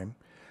guy's name.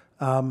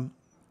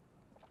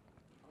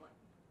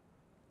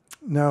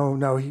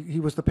 No, he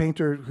was the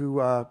painter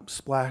who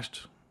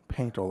splashed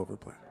paint all over the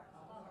place.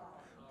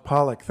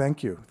 Pollock,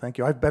 thank you. I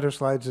have better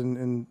slides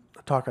in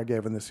a talk I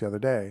gave on this the other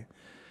day.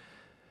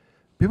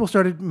 People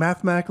started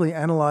mathematically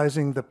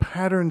analyzing the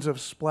patterns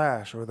of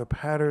splash or the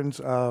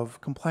patterns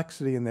of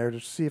complexity in there to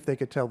see if they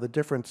could tell the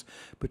difference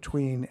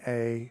between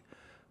a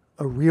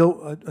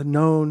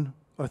known,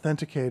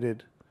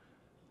 authenticated,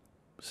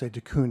 say, de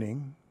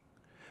Kooning,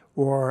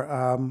 or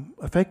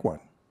a fake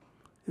one.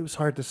 It was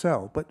hard to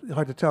tell. But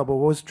what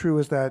was true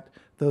is that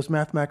those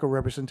mathematical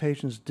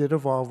representations did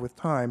evolve with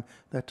time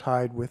that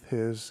tied with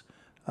his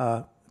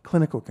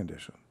clinical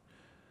condition.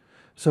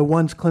 So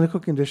one's clinical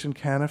condition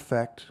can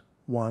affect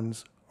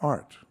one's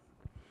art.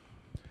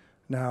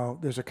 Now,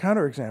 there's a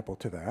counterexample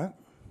to that.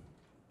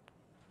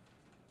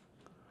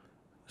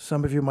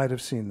 Some of you might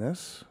have seen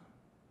this.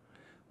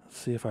 Let's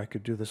see if I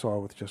could do this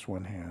all with just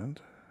one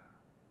hand.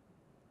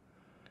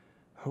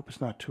 I hope it's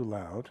not too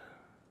loud.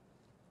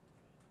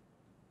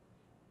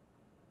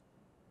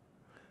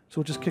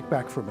 So we'll just kick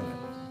back for a minute.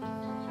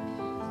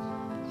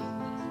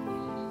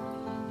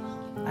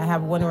 I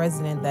have one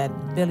resident that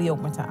barely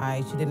opened her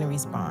eyes. She didn't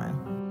respond.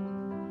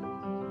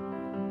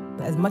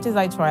 As much as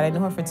I tried, I knew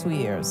her for 2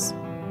 years.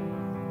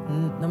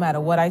 No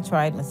matter what I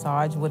tried,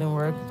 massage wouldn't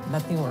work,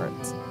 nothing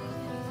worked.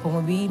 But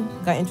when we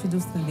got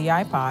introduced to the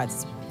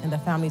iPods and the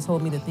family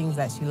told me the things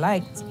that she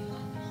liked,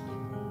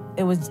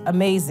 it was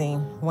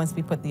amazing once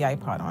we put the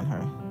iPod on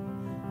her.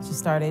 She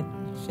started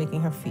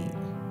shaking her feet.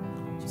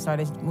 She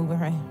started moving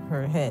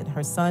her head.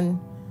 Her son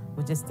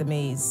was just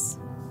amazed.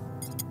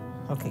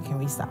 Okay, can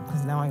we stop?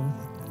 Because now I'm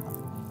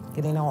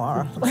getting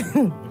all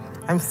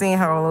I'm seeing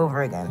her all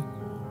over again.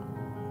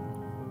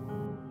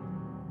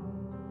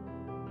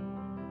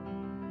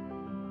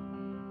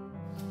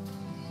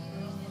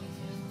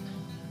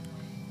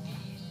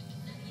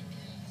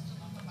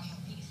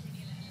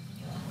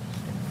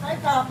 Hi,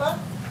 Papa.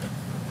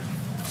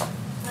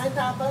 Hi,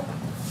 Papa.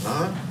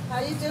 Huh? How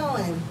you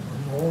doing?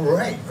 All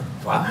right.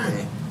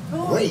 Fine.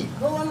 Wait.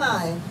 Who am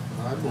I?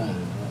 I don't know.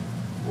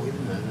 Wait a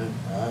minute.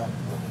 I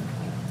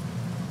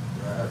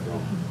don't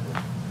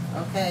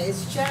know. Okay,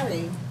 it's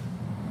Cherry.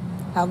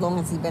 How long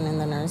has he been in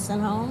the nursing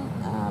home?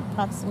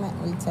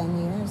 Approximately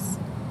 10 years.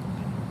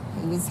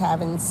 He was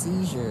having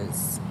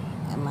seizures,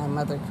 and my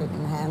mother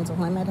couldn't handle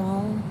him at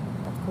home.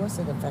 Of course,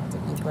 it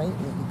affected me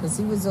greatly because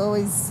he was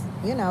always,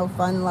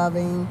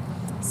 fun-loving,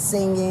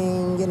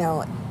 singing,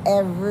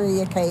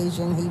 every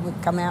occasion he would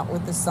come out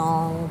with a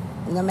song,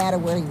 no matter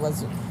where he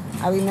was.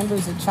 I remember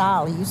as a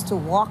child, he used to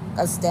walk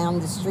us down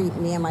the street,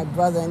 me and my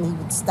brother, and he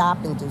would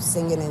stop and do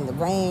Singing in the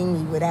Rain.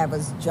 He would have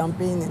us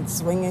jumping and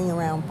swinging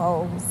around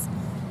poles.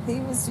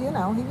 He was, he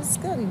was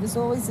good. He was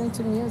always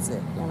into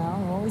music,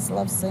 always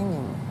loved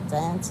singing,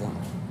 dancing.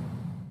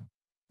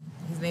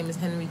 His name is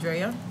Henry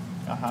Dreyer.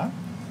 Uh-huh.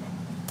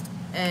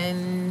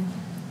 And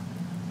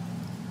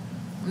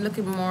I'm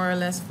looking more or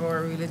less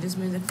for religious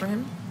music for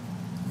him.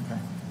 Okay.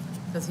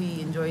 Because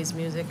he enjoys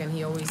music and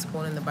he always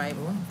quoting the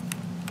Bible.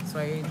 So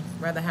I'd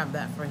rather have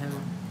that for him.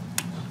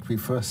 We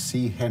first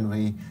see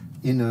Henry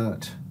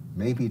inert,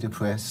 maybe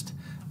depressed,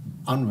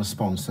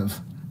 unresponsive,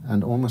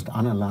 and almost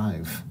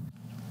unalive.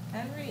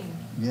 Henry.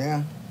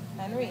 Yeah?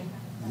 Henry.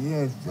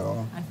 Yes,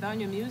 y'all. I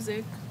found your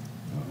music.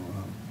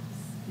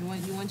 You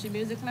want your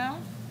music now?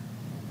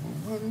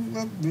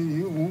 What do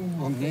you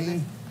want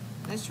me?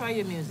 Let's try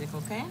your music,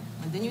 okay?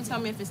 And then you tell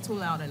me if it's too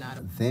loud or not.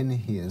 Then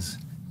he is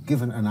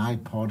given an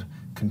iPod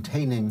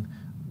containing,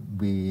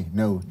 we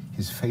know,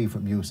 his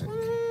favorite music.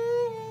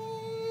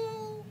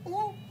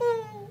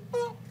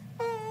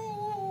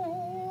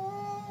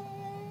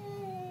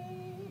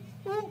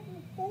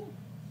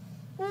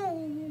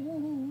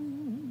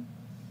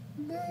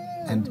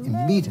 and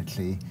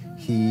immediately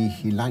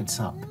he lights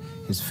up.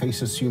 His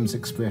face assumes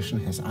expression,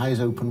 his eyes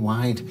open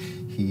wide.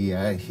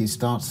 He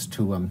starts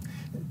to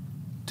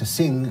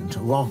sing and to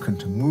rock and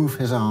to move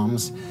his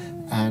arms,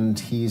 and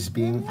he's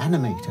being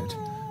animated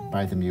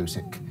by the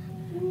music.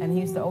 And he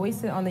used to always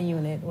sit on the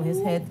unit with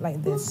his head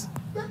like this.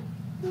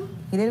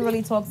 He didn't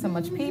really talk to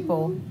much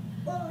people.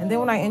 And then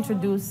when I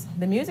introduced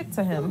the music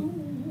to him,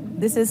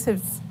 this is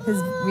his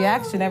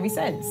reaction ever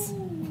since.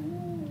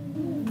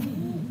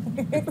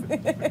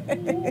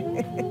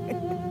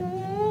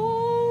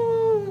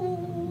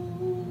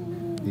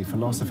 The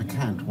philosopher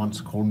Kant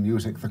once called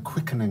music the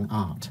quickening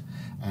art,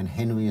 and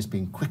Henry is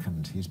being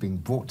quickened. He's being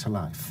brought to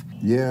life.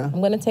 Yeah. I'm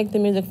going to take the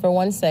music for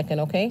 1 second,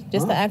 okay?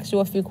 Just to ask you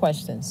a few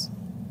questions.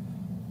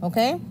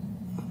 Okay?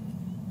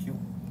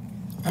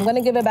 I'm going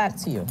to give it back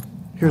to you.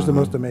 Here's the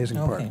most amazing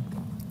part. Okay.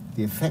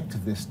 The effect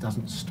of this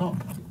doesn't stop,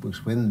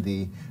 because when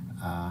the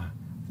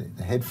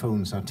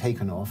headphones are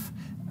taken off,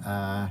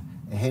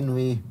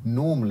 Henry,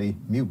 normally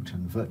mute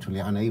and virtually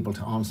unable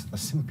to answer the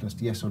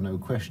simplest yes or no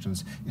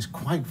questions, is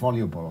quite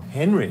voluble.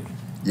 Henry,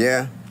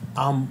 Yeah.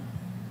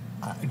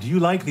 do you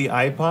like the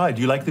iPod?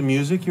 Do you like the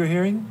music you're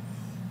hearing?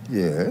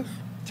 Yes.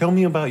 Tell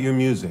me about your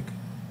music.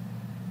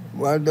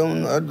 Well, I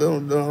don't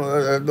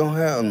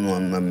have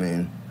one. I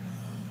mean,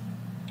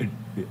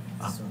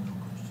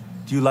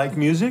 Do you like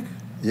music?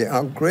 yeah,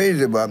 I'm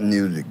crazy about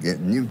music.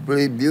 You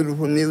play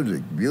beautiful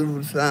music,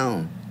 beautiful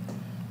sound,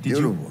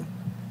 beautiful.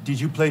 Did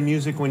you play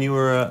music when you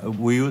were?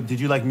 Did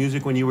you like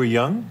music when you were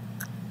young?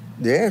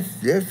 Yes,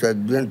 I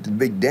went to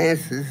big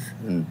dances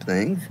and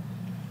things.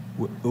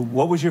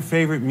 What was your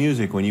favorite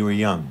music when you were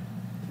young?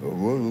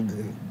 Well,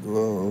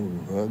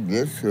 I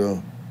guess,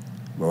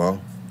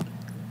 well,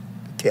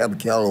 Cab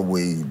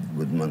Calloway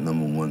was my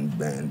 #1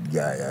 band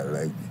guy. I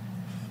like.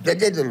 What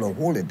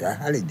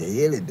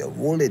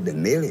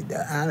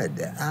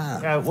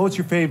What's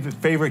your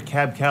favorite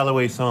Cab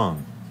Calloway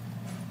song?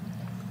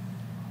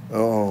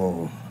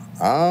 Oh,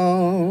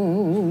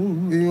 I'll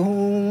be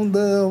home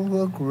there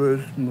for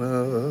Christmas.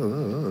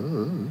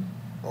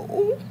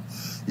 Oh,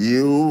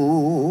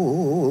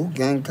 you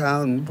can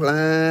count and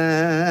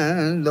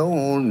plan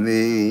on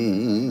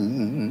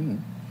me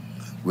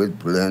with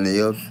plenty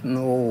of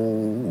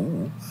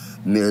snow,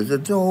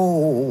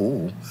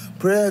 mistletoe,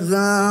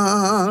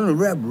 present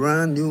wrapped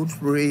around your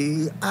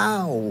tree.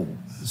 Ow!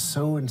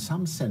 So in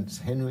some sense,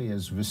 Henry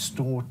is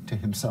restored to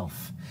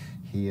himself.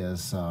 He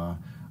has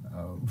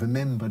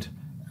remembered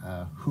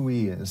who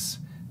he is,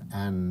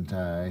 and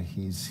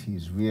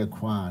he's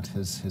reacquired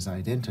his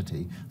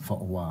identity for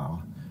a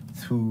while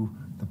through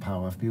the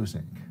power of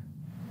music.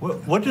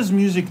 What does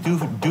music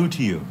do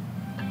to you?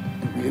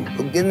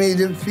 Give me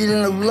the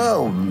feeling of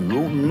love,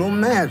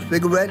 romance.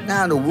 Figure right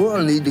now the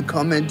world needs to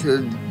come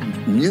into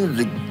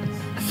music,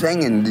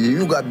 singing.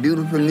 You got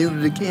beautiful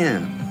music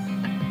here.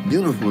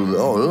 Beautiful,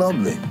 oh,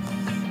 lovely.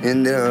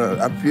 And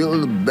I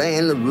feel the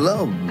band of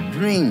love,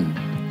 dream.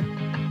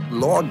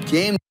 Lord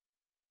came.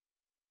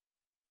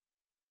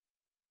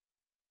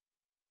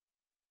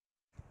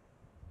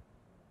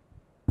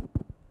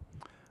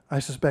 I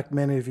suspect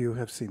many of you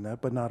have seen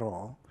that, but not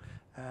all.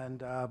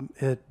 And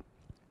it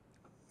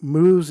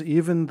moves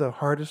even the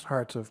hardest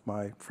hearts of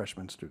my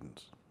freshman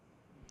students.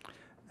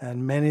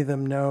 And many of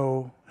them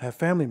have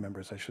family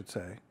members, I should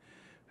say,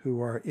 who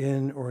are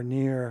in or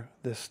near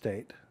this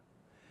state.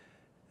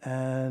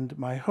 And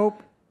my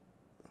hope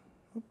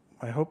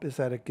is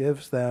that it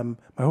gives them,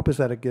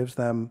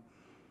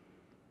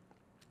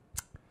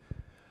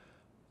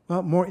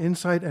 well, more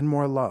insight and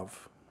more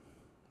love.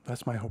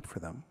 That's my hope for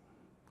them.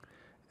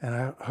 And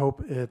I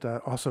hope it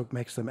also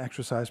makes them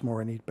exercise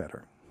more and eat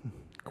better,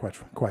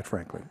 quite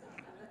frankly.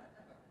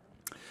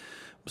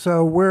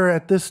 So we're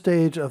at this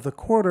stage of the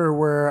quarter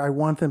where I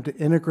want them to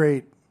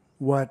integrate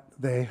what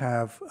they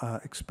have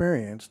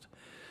experienced.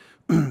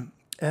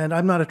 And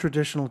I'm not a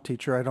traditional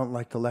teacher. I don't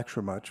like to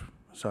lecture much.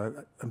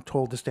 So I'm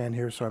told to stand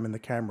here so I'm in the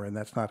camera, and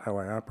that's not how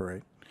I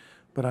operate.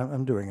 But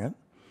I'm doing it.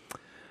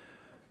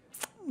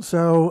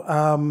 So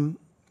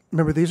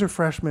remember, these are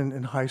freshmen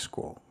in high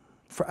school.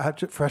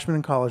 Freshmen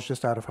in college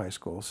just out of high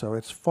school. So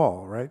it's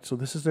fall, right? So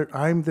this is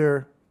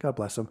God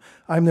bless them,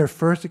 I'm their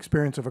first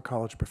experience of a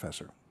college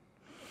professor.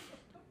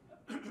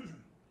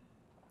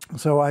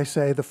 So I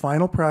say the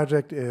final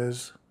project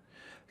is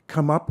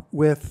come up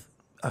with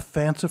a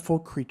fanciful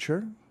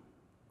creature,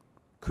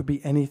 could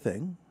be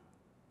anything,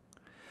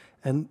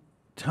 and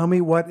tell me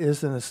what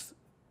is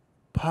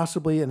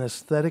possibly an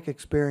aesthetic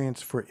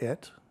experience for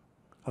it.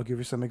 I'll give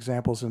you some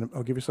examples in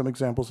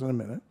a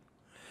minute.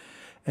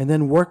 And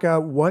then work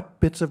out what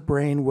bits of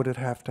brain would it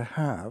have to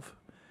have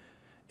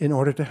in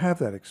order to have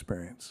that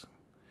experience.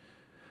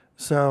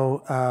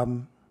 So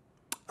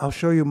I'll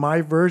show you my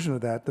version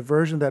of that, the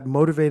version that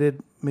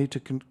motivated me to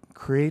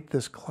create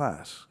this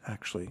class,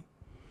 actually.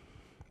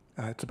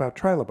 It's about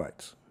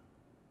trilobites.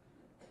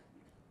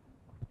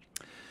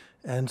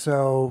 And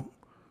so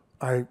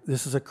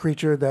this is a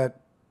creature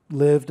that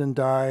lived and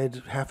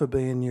died 500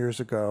 million years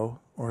ago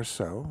or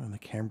so in the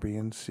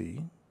Cambrian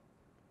Sea.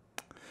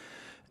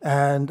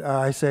 And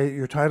I say,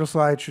 your title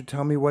slide should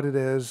tell me what it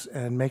is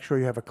and make sure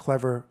you have a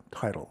clever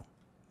title,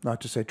 not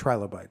just say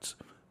trilobites,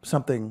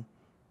 something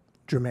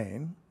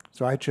germane.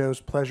 So I chose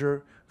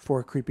Pleasure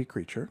for a Creepy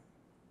Creature.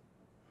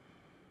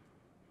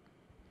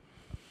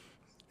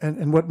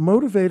 And what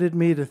motivated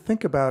me to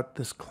think about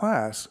this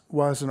class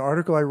was an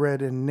article I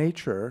read in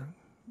Nature,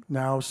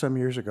 now some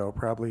years ago,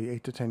 probably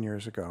 8 to 10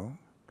 years ago,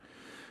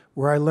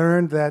 where I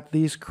learned that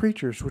these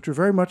creatures, which are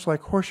very much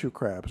like horseshoe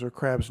crabs or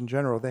crabs in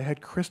general, they had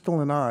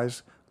crystalline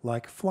eyes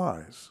like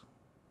flies.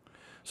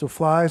 So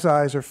flies'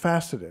 eyes are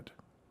faceted.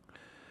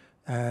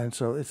 And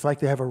so it's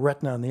like they have a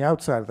retina on the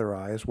outside of their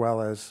eye as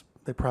well as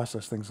they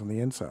process things on the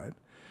inside.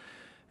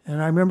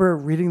 And I remember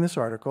reading this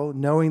article,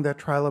 knowing that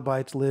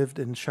trilobites lived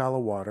in shallow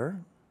water.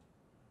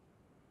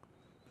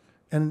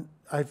 And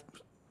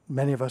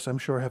many of us, I'm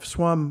sure, have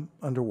swum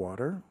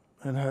underwater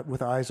and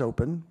with eyes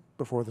open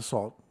before the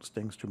salt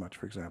stings too much,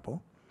 for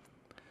example.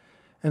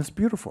 And it's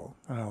beautiful.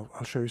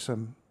 I'll show you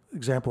some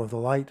example of the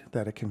light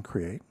that it can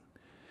create.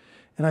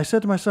 And I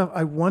said to myself,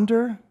 I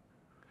wonder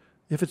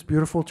if it's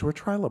beautiful to a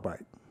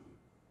trilobite.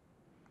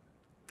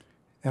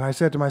 And I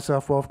said to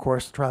myself, well, of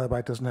course, the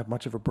trilobite doesn't have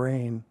much of a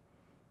brain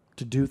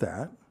to do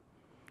that.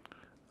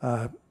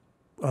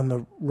 On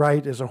the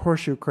right is a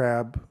horseshoe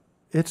crab,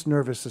 its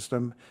nervous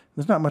system.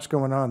 There's not much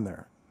going on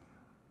there.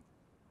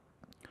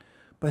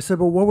 But I said,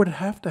 well, what would it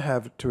have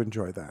to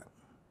enjoy that?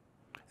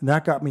 And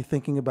that got me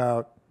thinking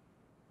about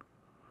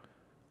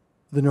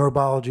the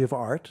neurobiology of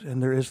art,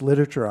 and there is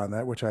literature on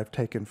that, which I've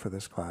taken for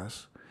this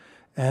class.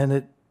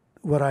 And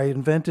what I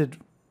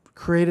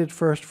created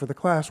first for the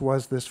class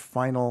was this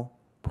final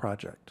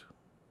project.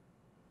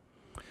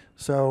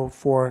 So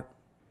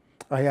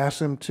I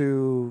asked him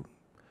to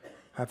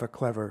have a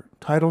clever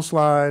title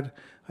slide.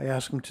 I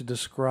asked them to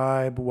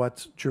describe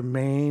what's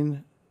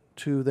germane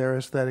to their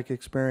aesthetic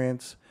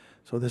experience.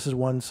 So this is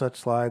one such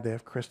slide. They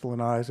have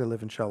crystalline eyes. They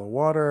live in shallow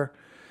water.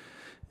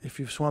 If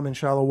you've swum in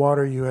shallow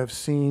water, you have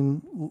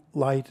seen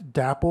light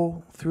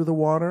dapple through the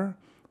water.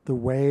 The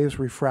waves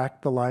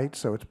refract the light,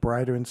 so it's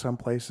brighter in some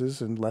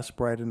places and less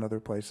bright in other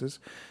places.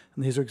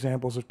 And these are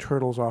examples of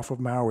turtles off of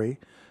Maui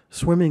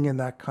swimming in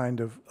that kind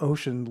of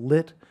ocean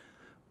lit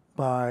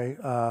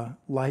by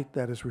light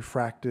that is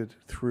refracted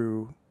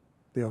through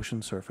the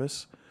ocean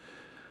surface.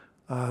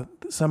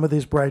 Some of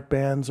these bright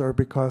bands are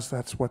because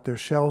that's what their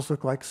shells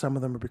look like. Some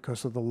of them are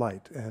because of the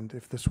light. And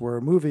if this were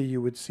a movie,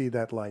 you would see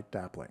that light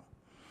dappling.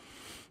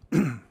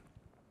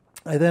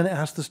 I then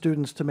asked the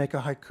students to make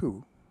a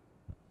haiku.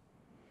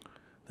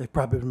 They've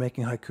probably been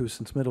making haiku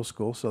since middle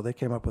school, so they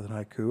came up with an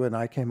haiku, and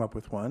I came up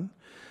with one.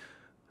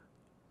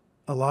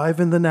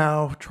 Alive in the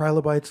now,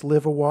 trilobites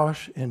live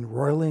awash in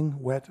roiling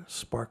wet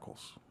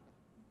sparkles.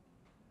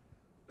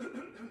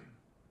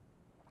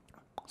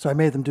 So I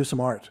made them do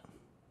some art.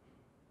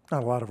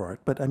 Not a lot of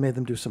art, but I made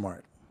them do some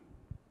art.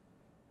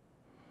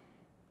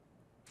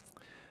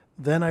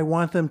 Then I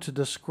want them to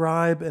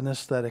describe an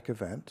aesthetic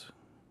event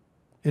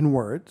in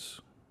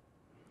words.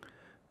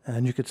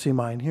 And you could see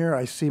mine here.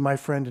 I see my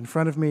friend in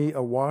front of me,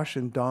 awash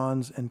in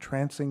dawn's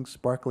entrancing,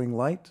 sparkling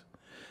light.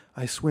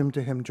 I swim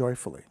to him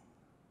joyfully.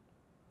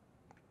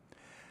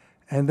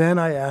 And then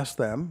I ask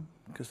them,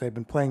 because they've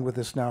been playing with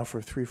this now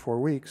for 3-4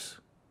 weeks,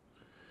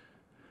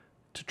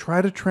 to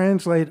try to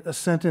translate a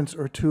sentence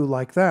or two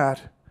like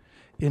that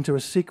into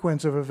a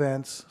sequence of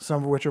events,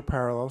 some of which are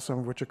parallel, some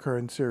of which occur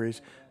in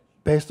series,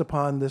 based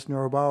upon this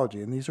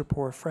neurobiology. And these are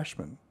poor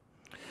freshmen.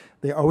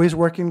 They always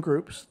work in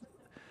groups,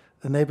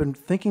 and they've been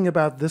thinking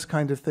about this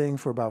kind of thing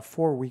for about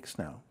 4 weeks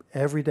now.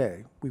 Every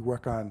day we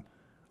work on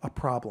a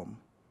problem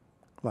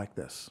like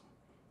this.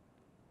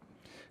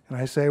 And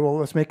I say, well,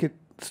 let's make it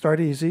start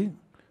easy.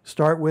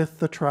 Start with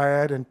the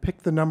triad and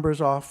pick the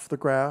numbers off the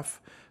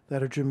graph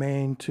that are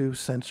germane to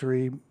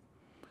sensory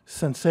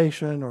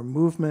sensation or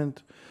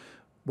movement,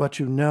 what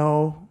you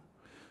know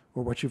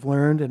or what you've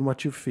learned and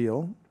what you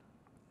feel.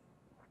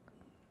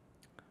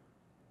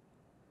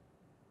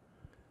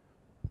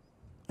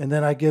 And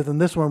then I give them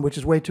this one, which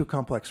is way too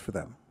complex for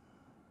them.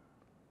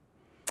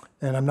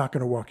 And I'm not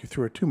going to walk you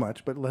through it too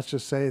much, but let's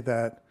just say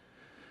that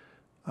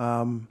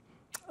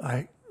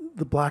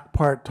the black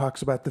part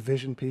talks about the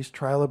vision piece,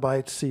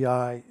 trilobite,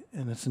 CI,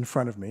 and it's in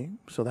front of me.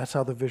 So that's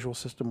how the visual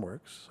system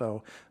works.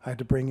 So I had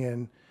to bring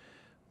in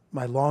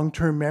my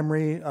long-term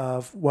memory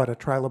of what a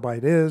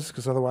trilobite is,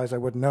 because otherwise I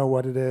wouldn't know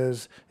what it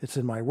is. It's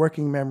in my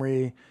working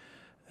memory.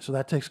 So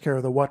that takes care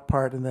of the what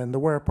part, and then the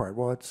where part.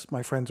 Well, it's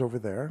my friends over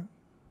there.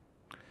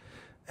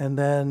 And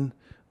then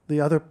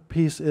the other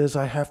piece is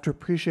I have to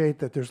appreciate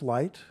that there's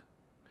light,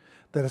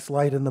 that it's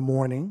light in the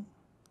morning.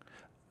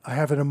 I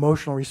have an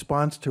emotional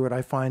response to it.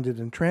 I find it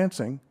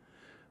entrancing,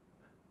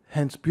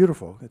 hence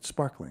beautiful. It's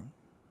sparkling.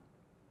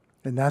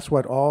 And that's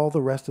what all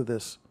the rest of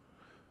this,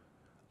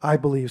 I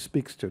believe,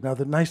 speaks to. Now,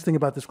 the nice thing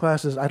about this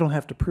class is I don't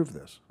have to prove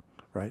this,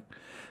 right?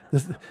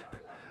 This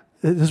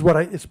is what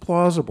it's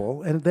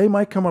plausible, and they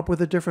might come up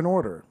with a different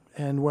order.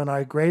 And when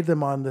I grade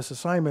them on this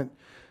assignment,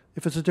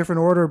 if it's a different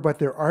order, but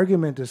their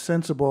argument is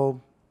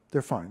sensible,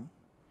 they're fine.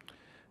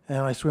 And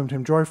I swim to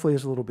him joyfully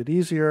is a little bit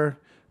easier.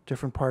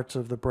 Different parts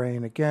of the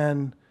brain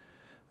again.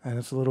 and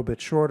it's a little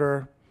bit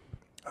shorter.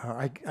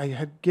 I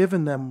had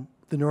given them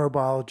the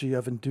neurobiology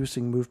of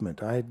inducing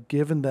movement. I had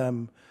given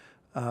them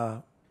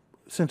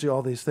essentially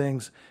all these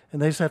things,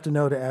 and they just have to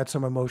know to add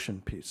some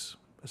emotion piece,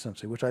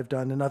 essentially, which I've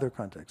done in other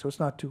contexts, so it's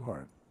not too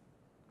hard.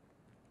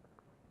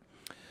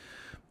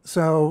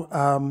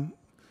 So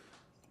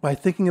by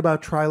thinking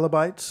about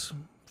trilobites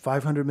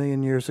 500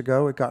 million years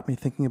ago, it got me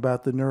thinking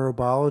about the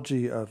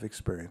neurobiology of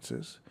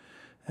experiences.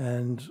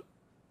 And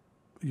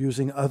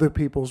using other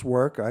people's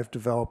work, I've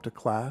developed a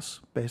class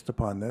based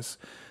upon this.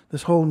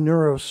 This whole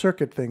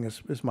neurocircuit thing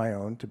is my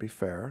own, to be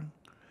fair.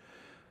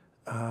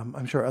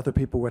 I'm sure other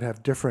people would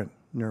have different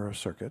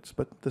neurocircuits,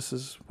 but this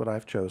is what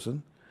I've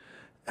chosen.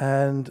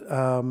 And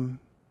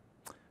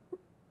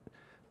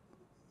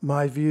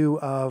my view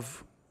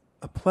of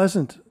a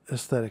pleasant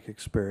aesthetic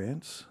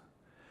experience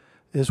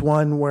is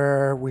one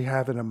where we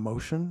have an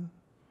emotion.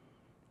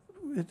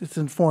 It's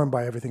informed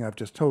by everything I've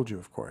just told you,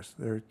 of course.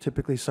 There's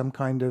typically some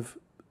kind of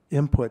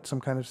input,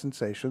 some kind of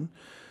sensation.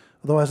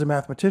 Although as a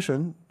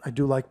mathematician, I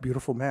do like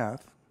beautiful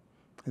math,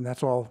 and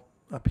that's all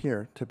up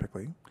here,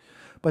 typically.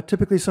 But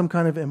typically some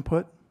kind of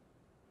input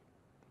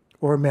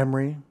or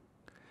memory.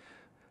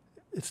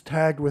 It's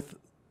tagged with,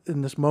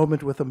 in this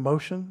moment, with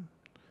emotion.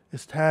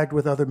 It's tagged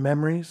with other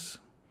memories,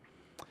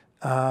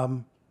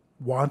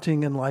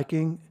 wanting and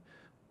liking,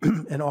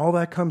 and all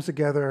that comes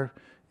together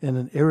in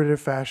an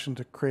iterative fashion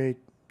to create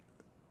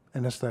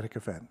an aesthetic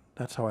event.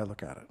 That's how I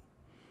look at it.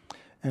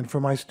 And for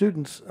my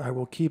students, I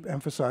will keep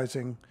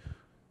emphasizing,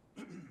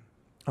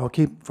 I'll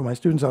keep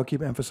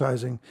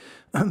emphasizing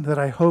that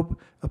I hope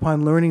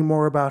upon learning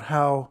more about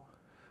how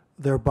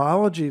their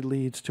biology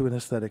leads to an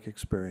aesthetic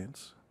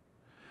experience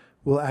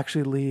will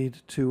actually lead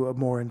to a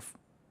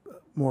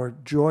more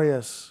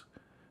joyous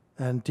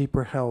and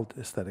deeper held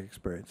aesthetic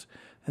experience.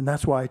 And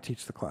that's why I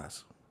teach the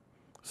class.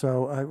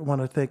 So I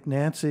want to thank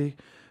Nancy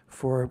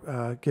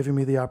for giving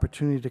me the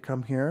opportunity to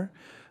come here.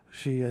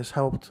 She has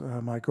helped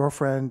my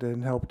girlfriend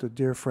and helped a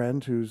dear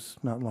friend who's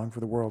not long for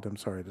the world, I'm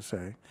sorry to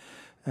say.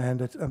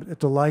 And it's a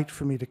delight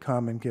for me to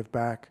come and give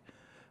back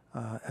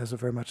as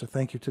very much a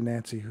thank you to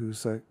Nancy,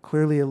 who's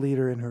clearly a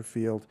leader in her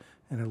field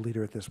and a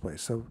leader at this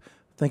place. So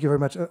thank you very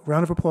much. A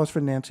round of applause for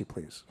Nancy,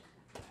 please.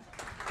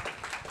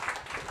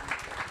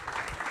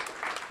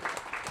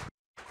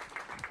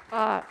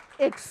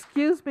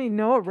 Excuse me,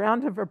 no, a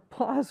round of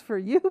applause for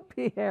you,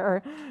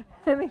 Pierre.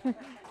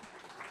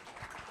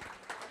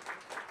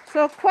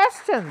 So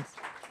questions?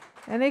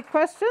 Any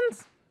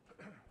questions?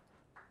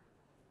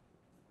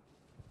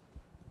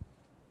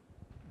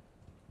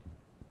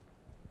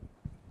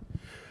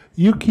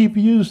 You keep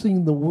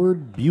using the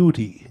word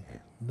beauty.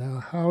 Now,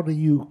 how do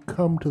you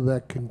come to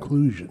that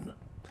conclusion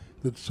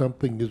that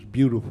something is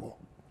beautiful?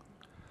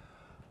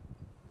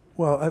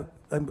 Well,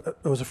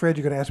 I was afraid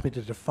you're going to ask me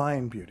to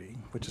define beauty,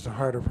 which is a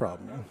harder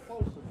problem.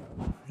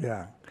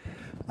 Yeah.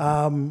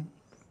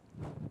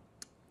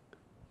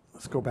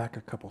 Let's go back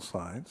a couple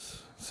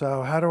slides.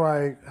 So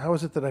how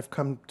is it that I've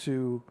come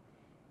to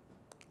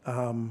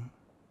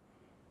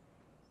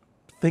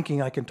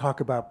thinking I can talk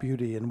about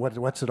beauty and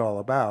what's it all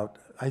about?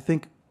 I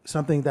think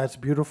something that's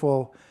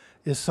beautiful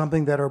is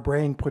something that our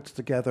brain puts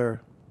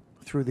together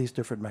through these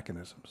different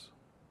mechanisms.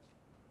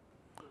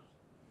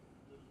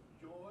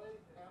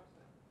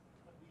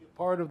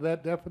 Part of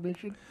that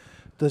definition?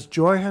 Does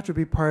joy have to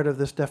be part of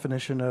this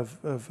definition of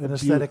an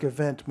aesthetic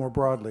event more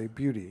broadly,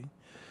 beauty?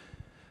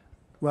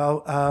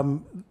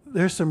 Well,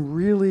 there's some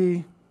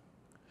really...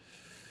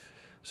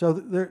 So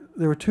there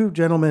were two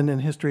gentlemen in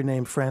history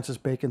named Francis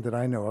Bacon that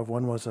I know of.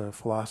 One was a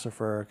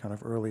philosopher, kind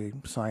of early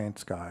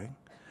science guy.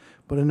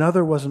 But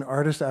another was an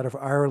artist out of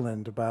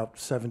Ireland about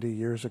 70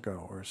 years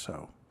ago or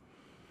so.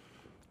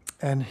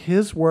 And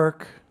his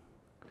work,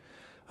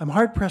 I'm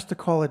hard-pressed to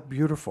call it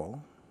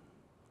beautiful.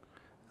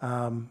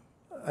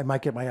 I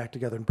might get my act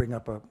together and bring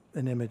up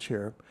an image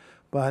here.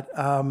 But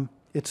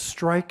it's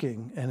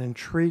striking and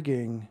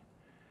intriguing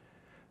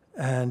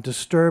and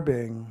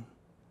disturbing,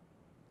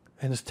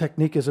 and his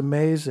technique is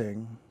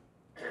amazing.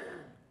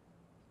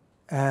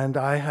 And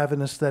I have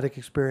an aesthetic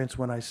experience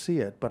when I see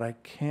it, but I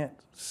can't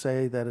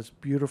say that it's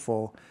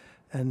beautiful.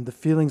 And the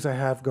feelings I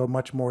have go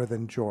much more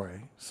than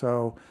joy.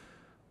 So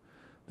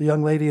the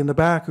young lady in the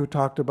back who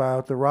talked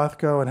about the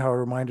Rothko and how it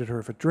reminded her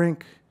of a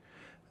drink,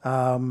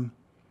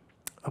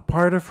 a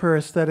part of her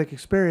aesthetic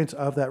experience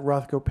of that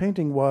Rothko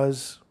painting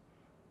was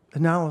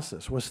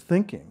analysis, was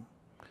thinking,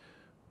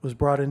 was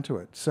brought into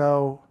it.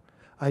 So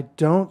I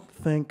don't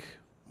think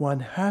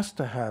one has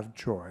to have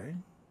joy,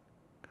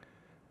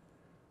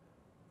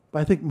 but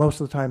I think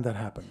most of the time that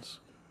happens.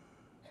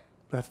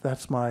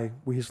 That's my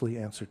Weasley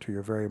answer to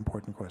your very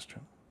important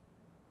question.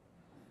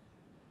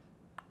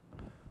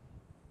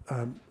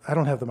 I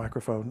don't have the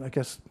microphone. I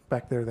guess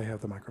back there they have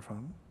the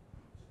microphone.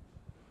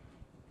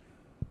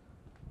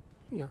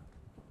 Yeah.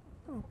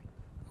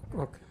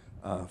 Okay.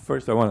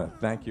 First, I want to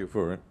thank you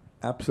for an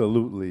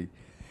absolutely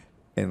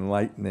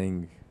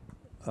enlightening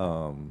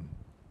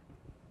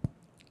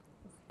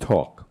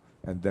talk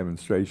and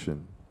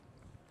demonstration.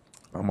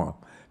 I'm a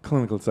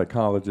clinical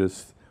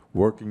psychologist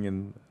working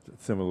in a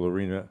similar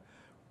arena,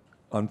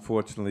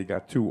 unfortunately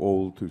got too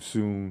old too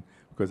soon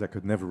because I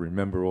could never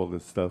remember all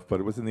this stuff, but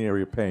it was in the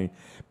area of pain.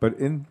 But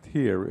in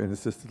here, in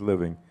assisted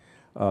living,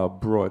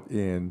 brought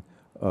in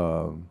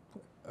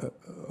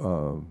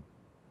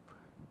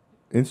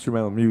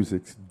instrumental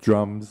music,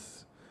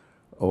 drums,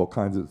 all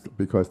kinds of,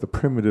 because the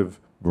primitive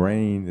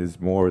brain is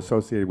more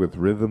associated with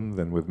rhythm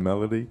than with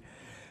melody.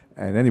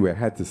 And anyway, I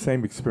had the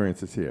same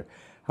experiences here.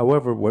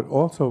 However, what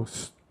also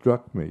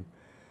struck me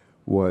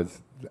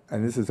was,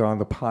 and this is on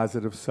the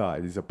positive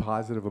side, these are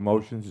positive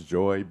emotions,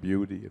 joy,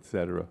 beauty,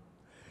 etc.,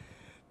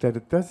 that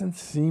it doesn't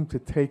seem to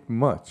take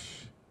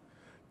much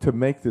to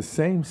make the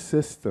same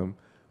system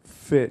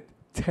fit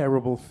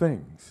terrible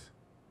things,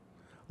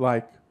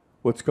 like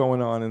what's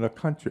going on in a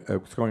country,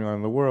 what's going on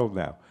in the world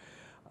now.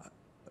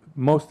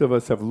 Most of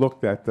us have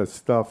looked at the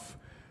stuff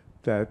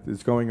that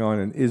is going on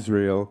in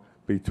Israel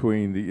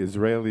between the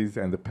Israelis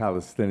and the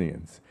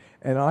Palestinians.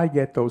 And I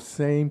get those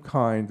same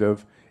kind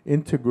of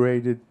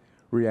integrated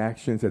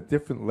reactions at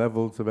different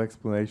levels of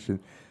explanation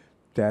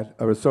that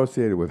are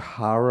associated with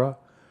horror,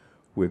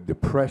 with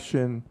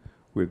depression,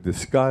 with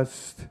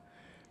disgust.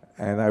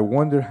 And I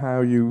wonder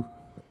how you,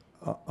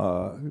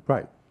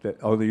 that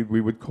only we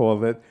would call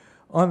that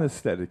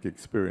unaesthetic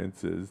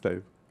experiences.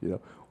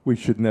 We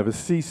should never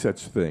see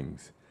such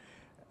things.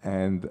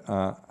 And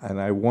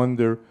I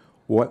wonder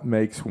what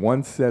makes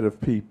one set of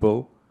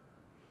people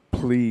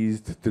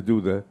pleased to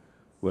do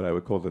what I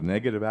would call the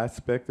negative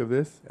aspect of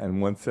this,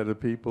 and one set of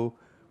people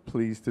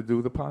pleased to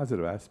do the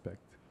positive aspect.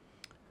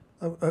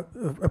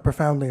 A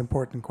profoundly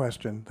important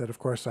question that, of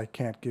course, I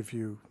can't give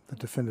you the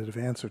definitive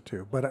answer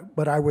to.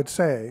 But I would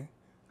say,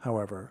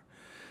 however,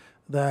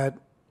 that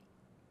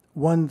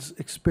one's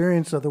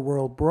experience of the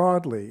world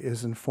broadly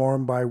is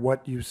informed by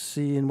what you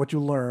see and what you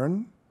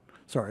learn,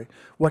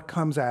 what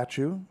comes at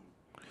you,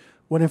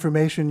 what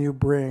information you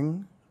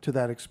bring to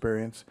that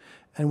experience,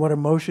 and what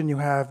emotion you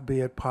have, be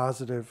it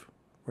positive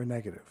or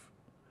negative.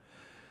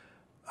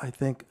 I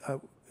think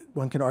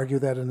one can argue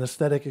that an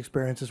aesthetic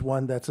experience is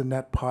one that's a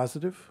net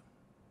positive,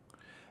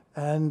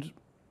 and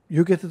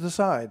you get to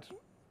decide,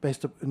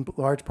 based in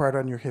large part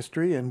on your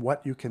history and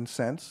what you can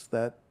sense,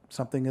 that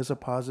something is a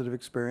positive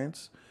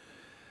experience.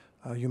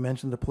 You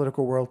mentioned the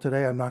political world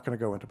today. I'm not going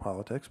to go into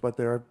politics, but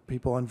there are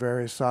people on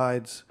various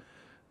sides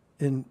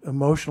in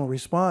emotional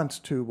response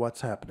to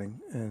what's happening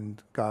in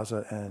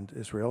Gaza and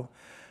Israel.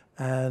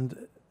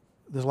 And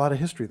there's a lot of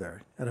history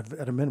there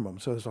at a minimum.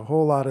 So there's a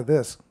whole lot of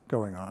this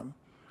going on.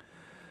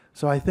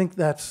 So I think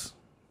that's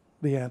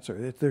the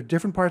answer. There are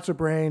different parts of the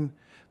brain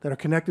that are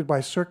connected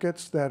by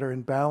circuits that are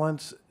in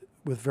balance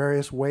with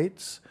various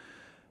weights.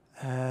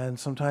 And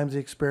sometimes the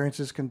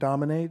experiences can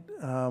dominate.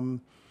 We'll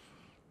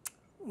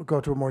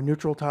go to a more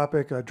neutral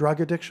topic,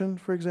 drug addiction,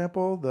 for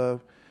example. The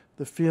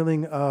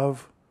feeling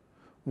of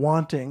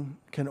wanting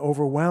can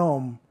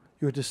overwhelm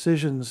your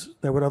decisions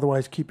that would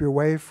otherwise keep you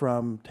away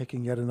from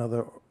taking yet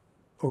another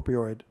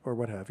opioid or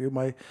what have you.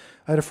 I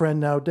had a friend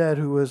now dead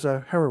who was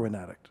a heroin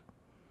addict.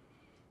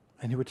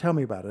 And he would tell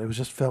me about it. It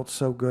just felt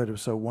so good. It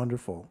was so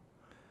wonderful.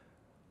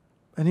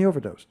 And he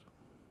overdosed.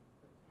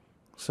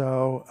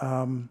 So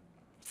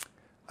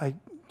I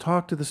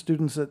talked to the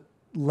students at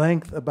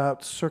length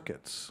about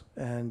circuits,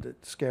 and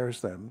it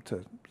scares them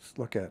to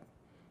look at,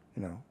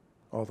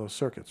 all those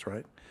circuits,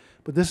 right?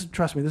 But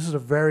trust me, this is a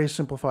very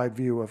simplified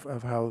view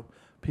of how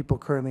people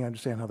currently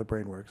understand how the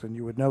brain works, and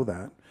you would know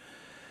that.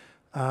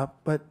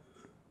 But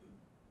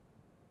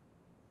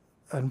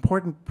an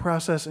important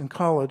process in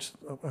college,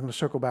 I'm going to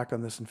circle back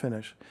on this and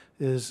finish,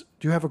 is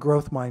do you have a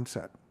growth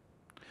mindset?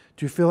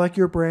 Do you feel like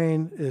your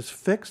brain is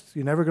fixed,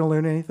 you're never going to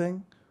learn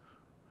anything?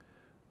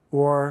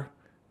 Or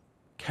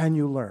can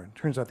you learn?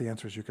 Turns out the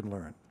answer is you can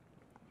learn.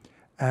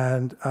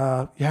 And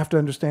you have to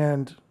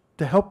understand,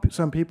 to help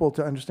some people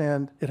to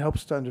understand, it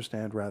helps to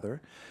understand,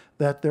 rather,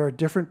 that there are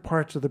different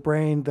parts of the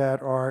brain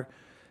that are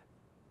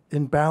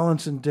in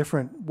balance in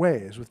different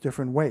ways, with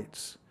different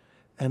weights.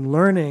 And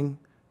learning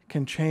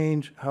can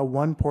change how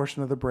one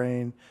portion of the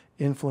brain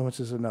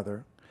influences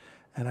another.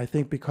 And I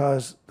think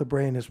because the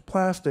brain is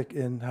plastic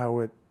in how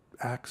it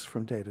acts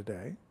from day to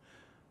day,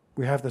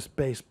 we have this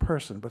base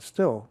person, but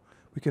still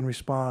we can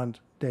respond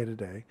day to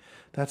day.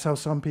 That's how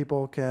some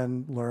people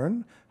can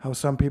learn, how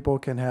some people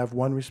can have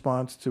one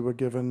response to a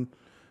given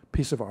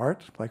piece of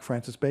art, like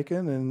Francis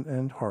Bacon,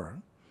 and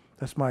horror.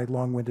 That's my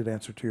long-winded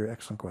answer to your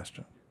excellent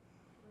question.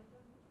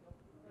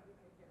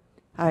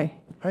 Hi.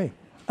 Hi.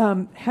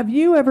 Have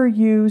you ever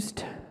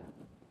used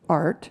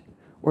art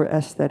or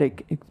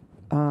aesthetics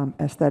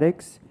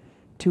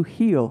to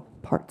heal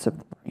parts of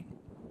the brain?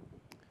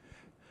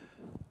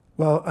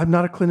 Well, I'm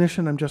not a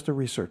clinician, I'm just a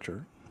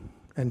researcher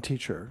and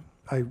teacher.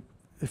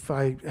 If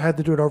I had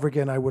to do it over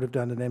again, I would have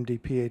done an MD,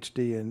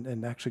 PhD,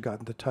 and actually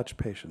gotten to touch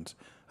patients.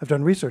 I've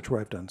done research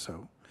where I've done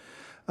so.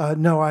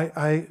 No,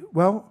 I've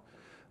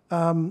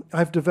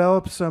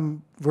developed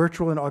some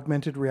virtual and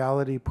augmented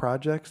reality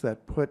projects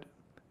that put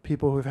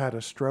people who've had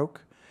a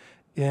stroke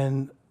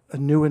in a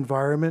new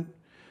environment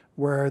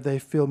where they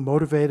feel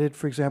motivated,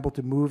 for example,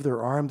 to move their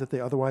arm that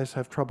they otherwise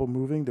have trouble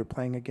moving. They're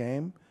playing a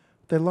game.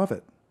 They love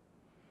it.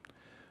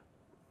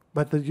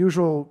 But the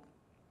usual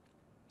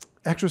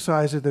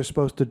exercises they're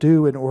supposed to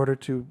do in order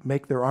to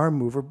make their arm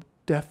move are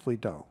deathly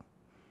dull.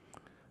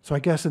 So I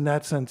guess in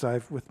that sense,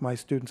 with my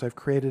students, I've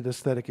created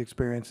aesthetic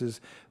experiences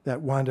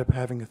that wind up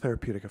having a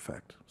therapeutic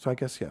effect. So I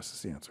guess yes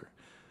is the answer.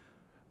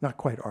 Not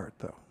quite art,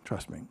 though,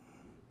 trust me.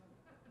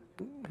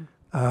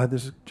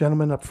 There's a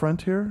gentleman up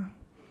front here.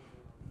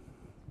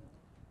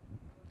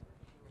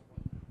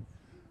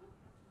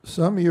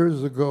 Some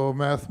years ago, a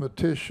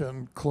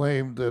mathematician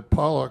claimed that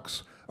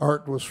Pollock's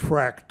art was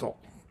fractal,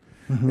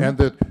 and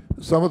that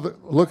some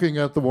of looking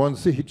at the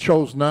ones he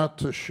chose not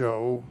to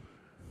show,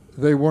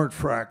 they weren't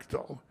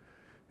fractal.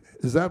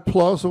 Is that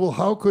plausible?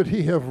 How could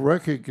he have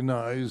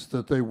recognized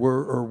that they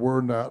were or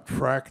were not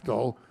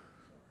fractal,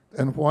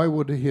 and why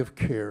would he have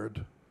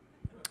cared?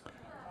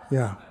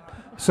 Yeah.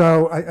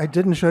 So I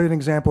didn't show you an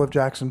example of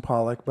Jackson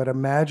Pollock, but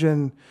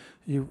imagine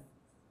you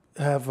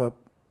have a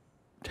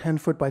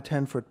 10-foot by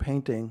 10-foot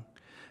painting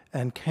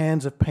and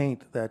cans of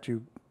paint that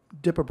you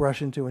dip a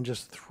brush into and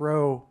just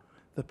throw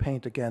the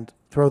paint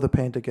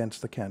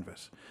against the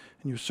canvas.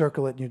 And you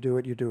circle it and you do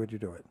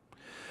it.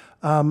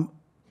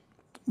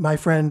 My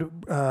friend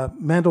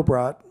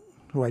Mandelbrot,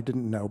 who I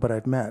didn't know but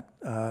I've met,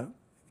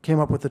 came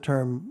up with the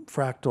term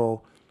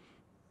fractal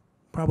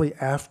probably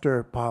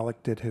after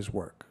Pollock did his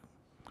work.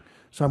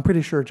 So I'm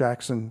pretty sure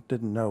Jackson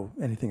didn't know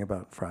anything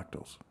about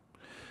fractals.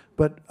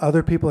 But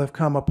other people have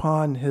come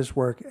upon his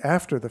work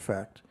after the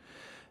fact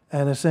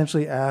and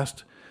essentially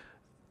asked,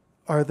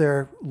 are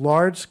there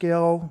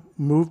large-scale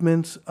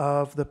movements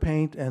of the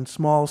paint and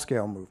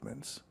small-scale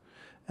movements?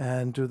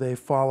 And do they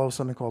follow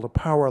something called a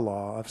power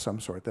law of some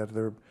sort, that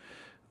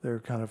they're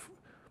kind of,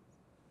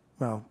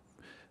 well,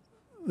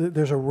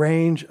 there's a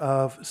range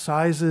of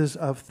sizes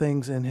of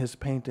things in his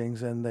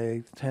paintings, and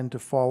they tend to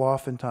fall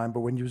off in time. But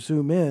when you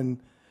zoom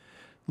in,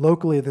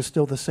 locally, there's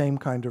still the same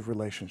kind of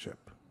relationship.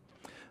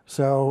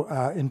 So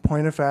in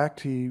point of fact,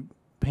 he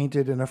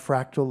painted in a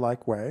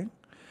fractal-like way,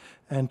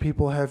 and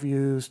people have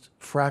used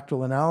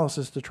fractal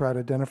analysis to try to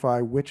identify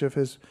which of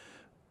his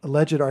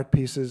alleged art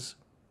pieces,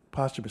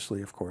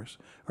 posthumously, of course,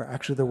 are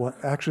actually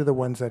the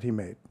ones that he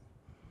made.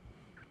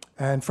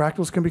 And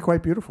fractals can be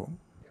quite beautiful,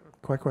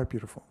 quite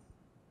beautiful.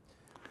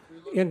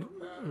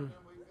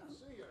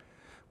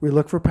 We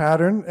look for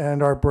pattern,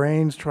 and our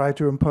brains try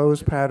to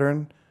impose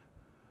pattern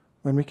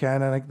when we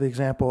can, and the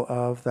example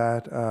of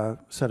that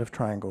set of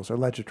triangles, or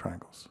alleged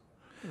triangles.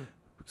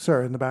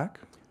 Sir, in the back?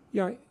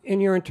 Yeah,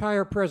 in your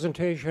entire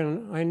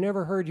presentation, I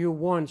never heard you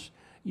once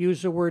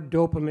use the word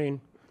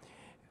dopamine.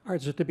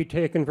 Is it to be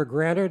taken for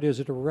granted? Is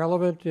it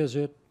irrelevant? Is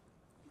it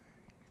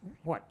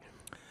what?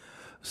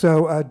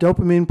 So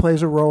dopamine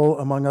plays a role,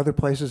 among other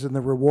places, in the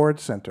reward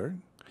center.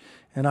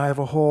 And I have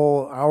a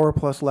whole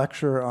hour-plus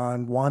lecture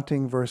on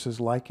wanting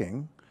versus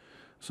liking.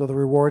 So the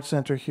reward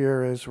center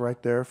here is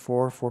right there,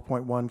 4,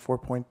 4.1,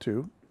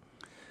 4.2.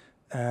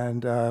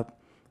 And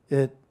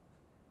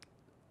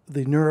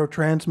the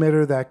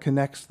neurotransmitter that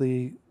connects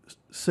the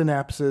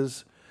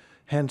synapses,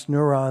 hence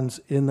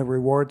neurons in the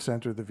reward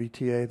center, the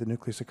VTA, the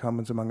nucleus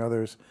accumbens, among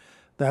others,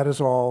 that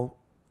is all,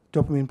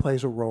 dopamine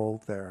plays a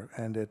role there.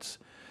 And it's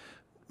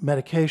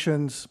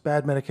medications,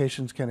 bad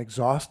medications can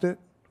exhaust it,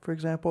 for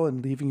example,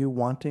 and leaving you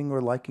wanting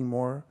or liking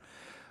more.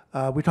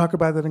 We talk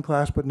about that in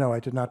class, but no, I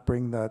did not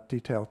bring that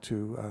detail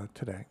to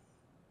today.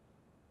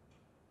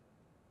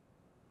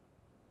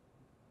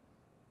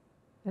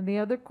 Any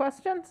other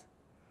questions?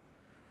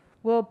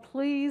 Well,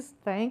 please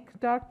thank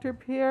Dr.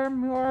 Pierre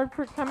Mourad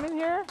for coming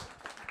here.